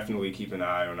 So definitely keep an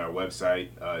eye on our website,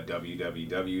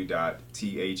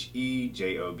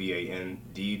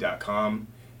 www.thejoband.com.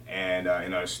 And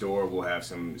in our store, we'll have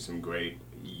some great,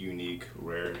 unique,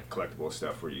 rare, collectible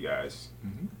stuff for you guys.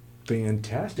 Mm-hmm.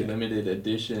 Fantastic. Limited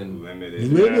edition.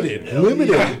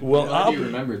 Limited. Well, I'll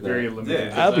remember that. Very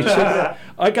limited. I'll be checking out.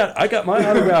 I got my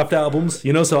autographed albums,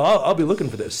 so I'll be looking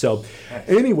for this. So,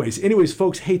 anyways,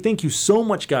 folks, hey, thank you so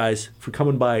much, guys, for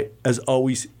coming by. As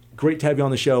always, great to have you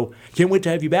on the show. Can't wait to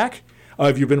have you back.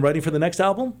 Have you been ready for the next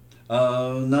album?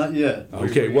 Not yet.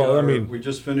 Okay, we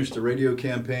just finished the radio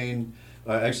campaign.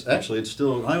 Actually, it's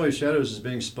still Highway Shadows is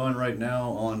being spun right now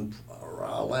on.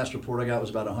 Last report I got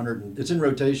was about 100. It's in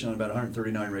rotation on about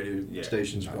 139 radio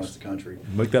stations across the country.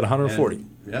 Make that 140.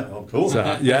 Cool. So,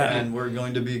 and we're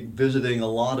going to be visiting a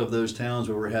lot of those towns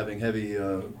where we're having heavy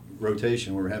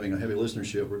rotation, where we're having a heavy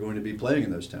listenership. We're going to be playing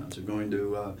in those towns. We're going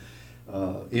to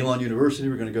Elon University.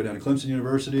 We're going to go down to Clemson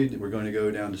University. We're going to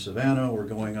go down to Savannah. We're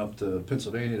going up to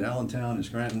Pennsylvania, to Allentown and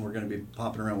Scranton. We're going to be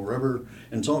popping around wherever.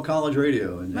 And it's all college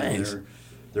radio. And nice.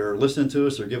 They're listening to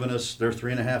us. They're giving us their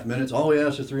 3.5 minutes. All we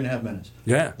ask is 3.5 minutes.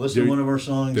 Yeah. Listen to one of our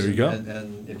songs. There you go.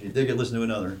 And if you dig it, listen to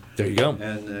another. There you go.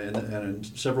 And in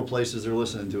several places, they're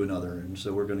listening to another. And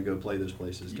so we're going to go play those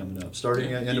places coming up.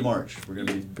 Starting at end of March, we're going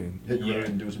to be hitting the road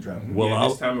and doing some traveling. Well,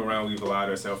 this time around, we've allowed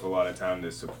ourselves a lot of time to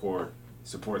support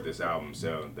this album.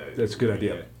 So that's a good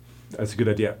idea. That's a good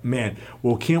idea, man.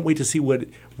 Well, can't wait to see what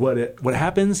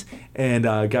happens. And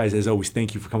guys, as always,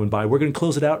 thank you for coming by. We're going to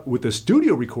close it out with a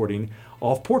studio recording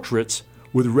of Portraits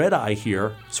with Red Eye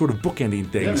here, sort of bookending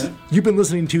things. Yeah, You've been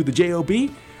listening to the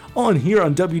J.O.B. on here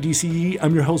on WDCE.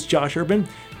 I'm your host, Josh Urban.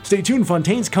 Stay tuned.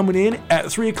 Fontaine's coming in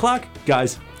at 3 o'clock.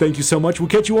 Guys, thank you so much. We'll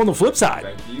catch you on the flip side.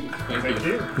 Thank you. Thank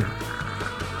you.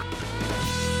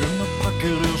 In the pocket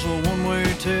is a one-way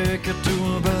ticket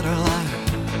to a better life.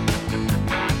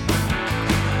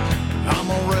 I'm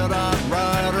a red-eyed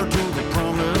rider to the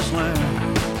promised land.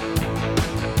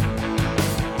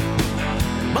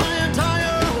 My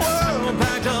entire world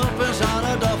packed up inside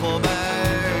a duffel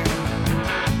bag.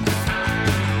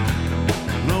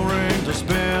 No ring to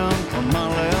spin on my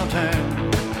left hand.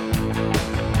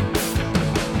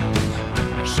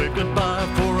 Say goodbye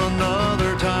for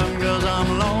another time, 'cause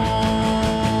I'm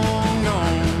long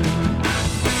gone.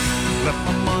 Left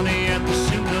my money at the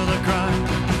scene of the crime.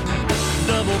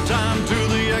 Double time to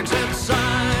the exit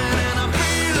sign, and I'm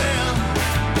feeling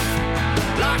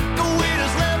like the weight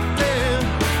is lifted.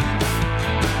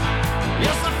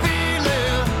 Yes, I feel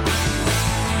it.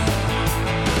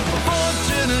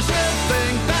 Fortune is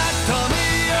shifting back to me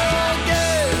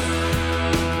again.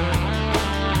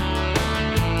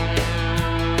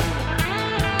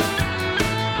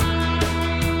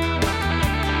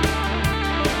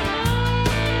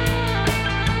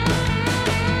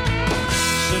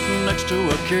 Sitting next to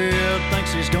a kid,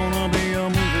 thinks he's gonna be a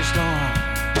movie star.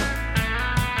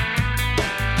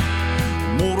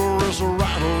 Motor is a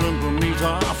rattling beneath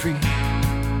our feet.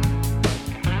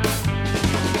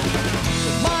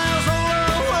 Miles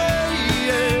away,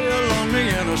 yeah, along the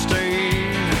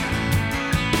interstate.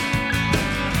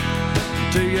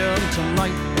 Day and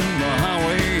tonight in the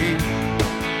highway.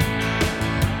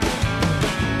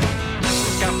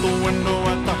 Look out the window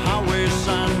at the highway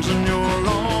signs and you're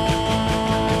long.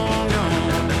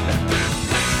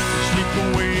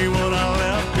 Away what I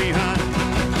left behind.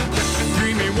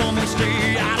 Dreamy woman,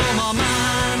 stay out of my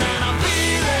mind. And I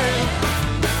feel it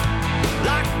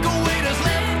like a weight is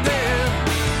lifted.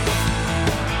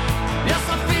 Yes,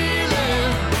 I feel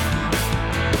it.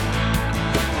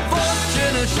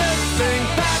 Fortune is shifting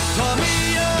back to me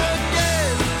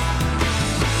again.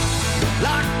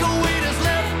 Like a weight is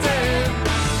lifted.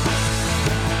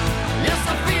 Yes,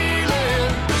 I feel it.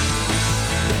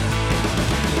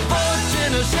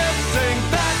 Fortune is shifting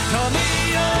back to me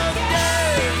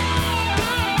again.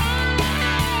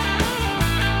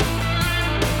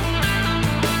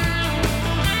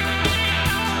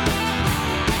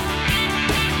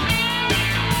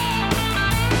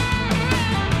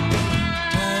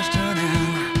 Tires turning,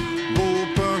 road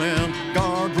burning,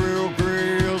 guardrail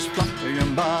grills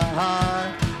flying by.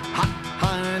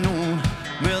 High noon,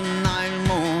 midnight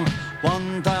moon,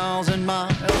 1,000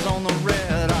 miles on the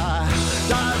red eye.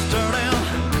 Tires turning,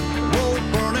 road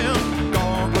burning,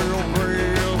 guardrail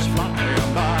grills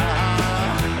flying by.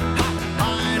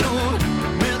 High noon,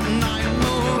 midnight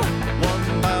moon,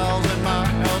 1,000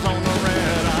 miles on the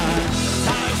red eye.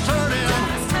 Tires turning,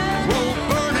 road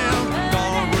burning,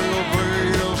 guardrail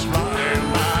grills flying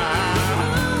by.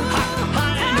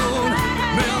 High noon,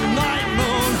 midnight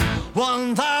moon,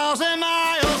 1,000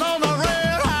 miles on the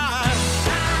red eye.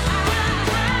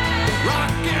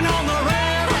 Rocking on the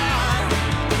red eye.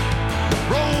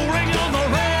 Rolling on the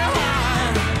red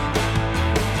eye.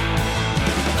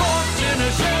 Fortune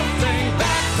is shifting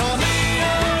back to me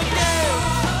again.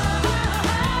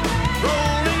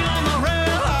 Rolling on the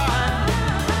red eye.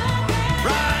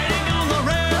 Riding on the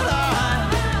red eye.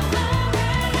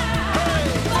 Hey,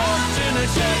 fortune is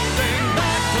shifting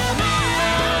back to me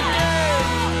again.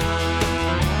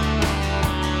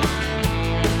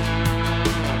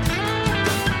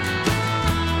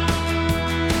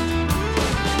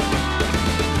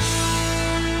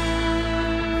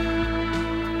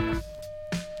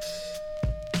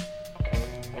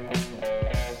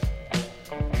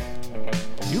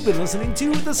 You've been listening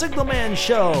to The Signalman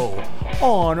Show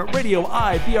on Radio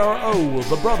IBRO,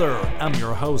 The Brother. I'm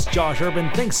your host, Josh Urban.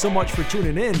 Thanks so much for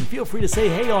tuning in. Feel free to say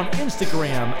hey on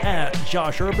Instagram at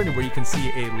Josh Urban, where you can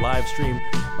see a live stream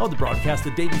of the broadcast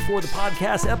the day before the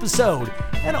podcast episode.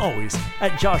 And always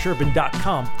at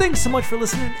joshurban.com. Thanks so much for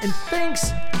listening, and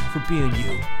thanks for being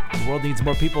you. The world needs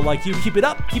more people like you. Keep it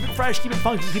up, keep it fresh, keep it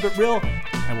funky, keep it real,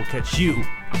 and we'll catch you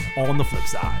on the flip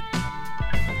side.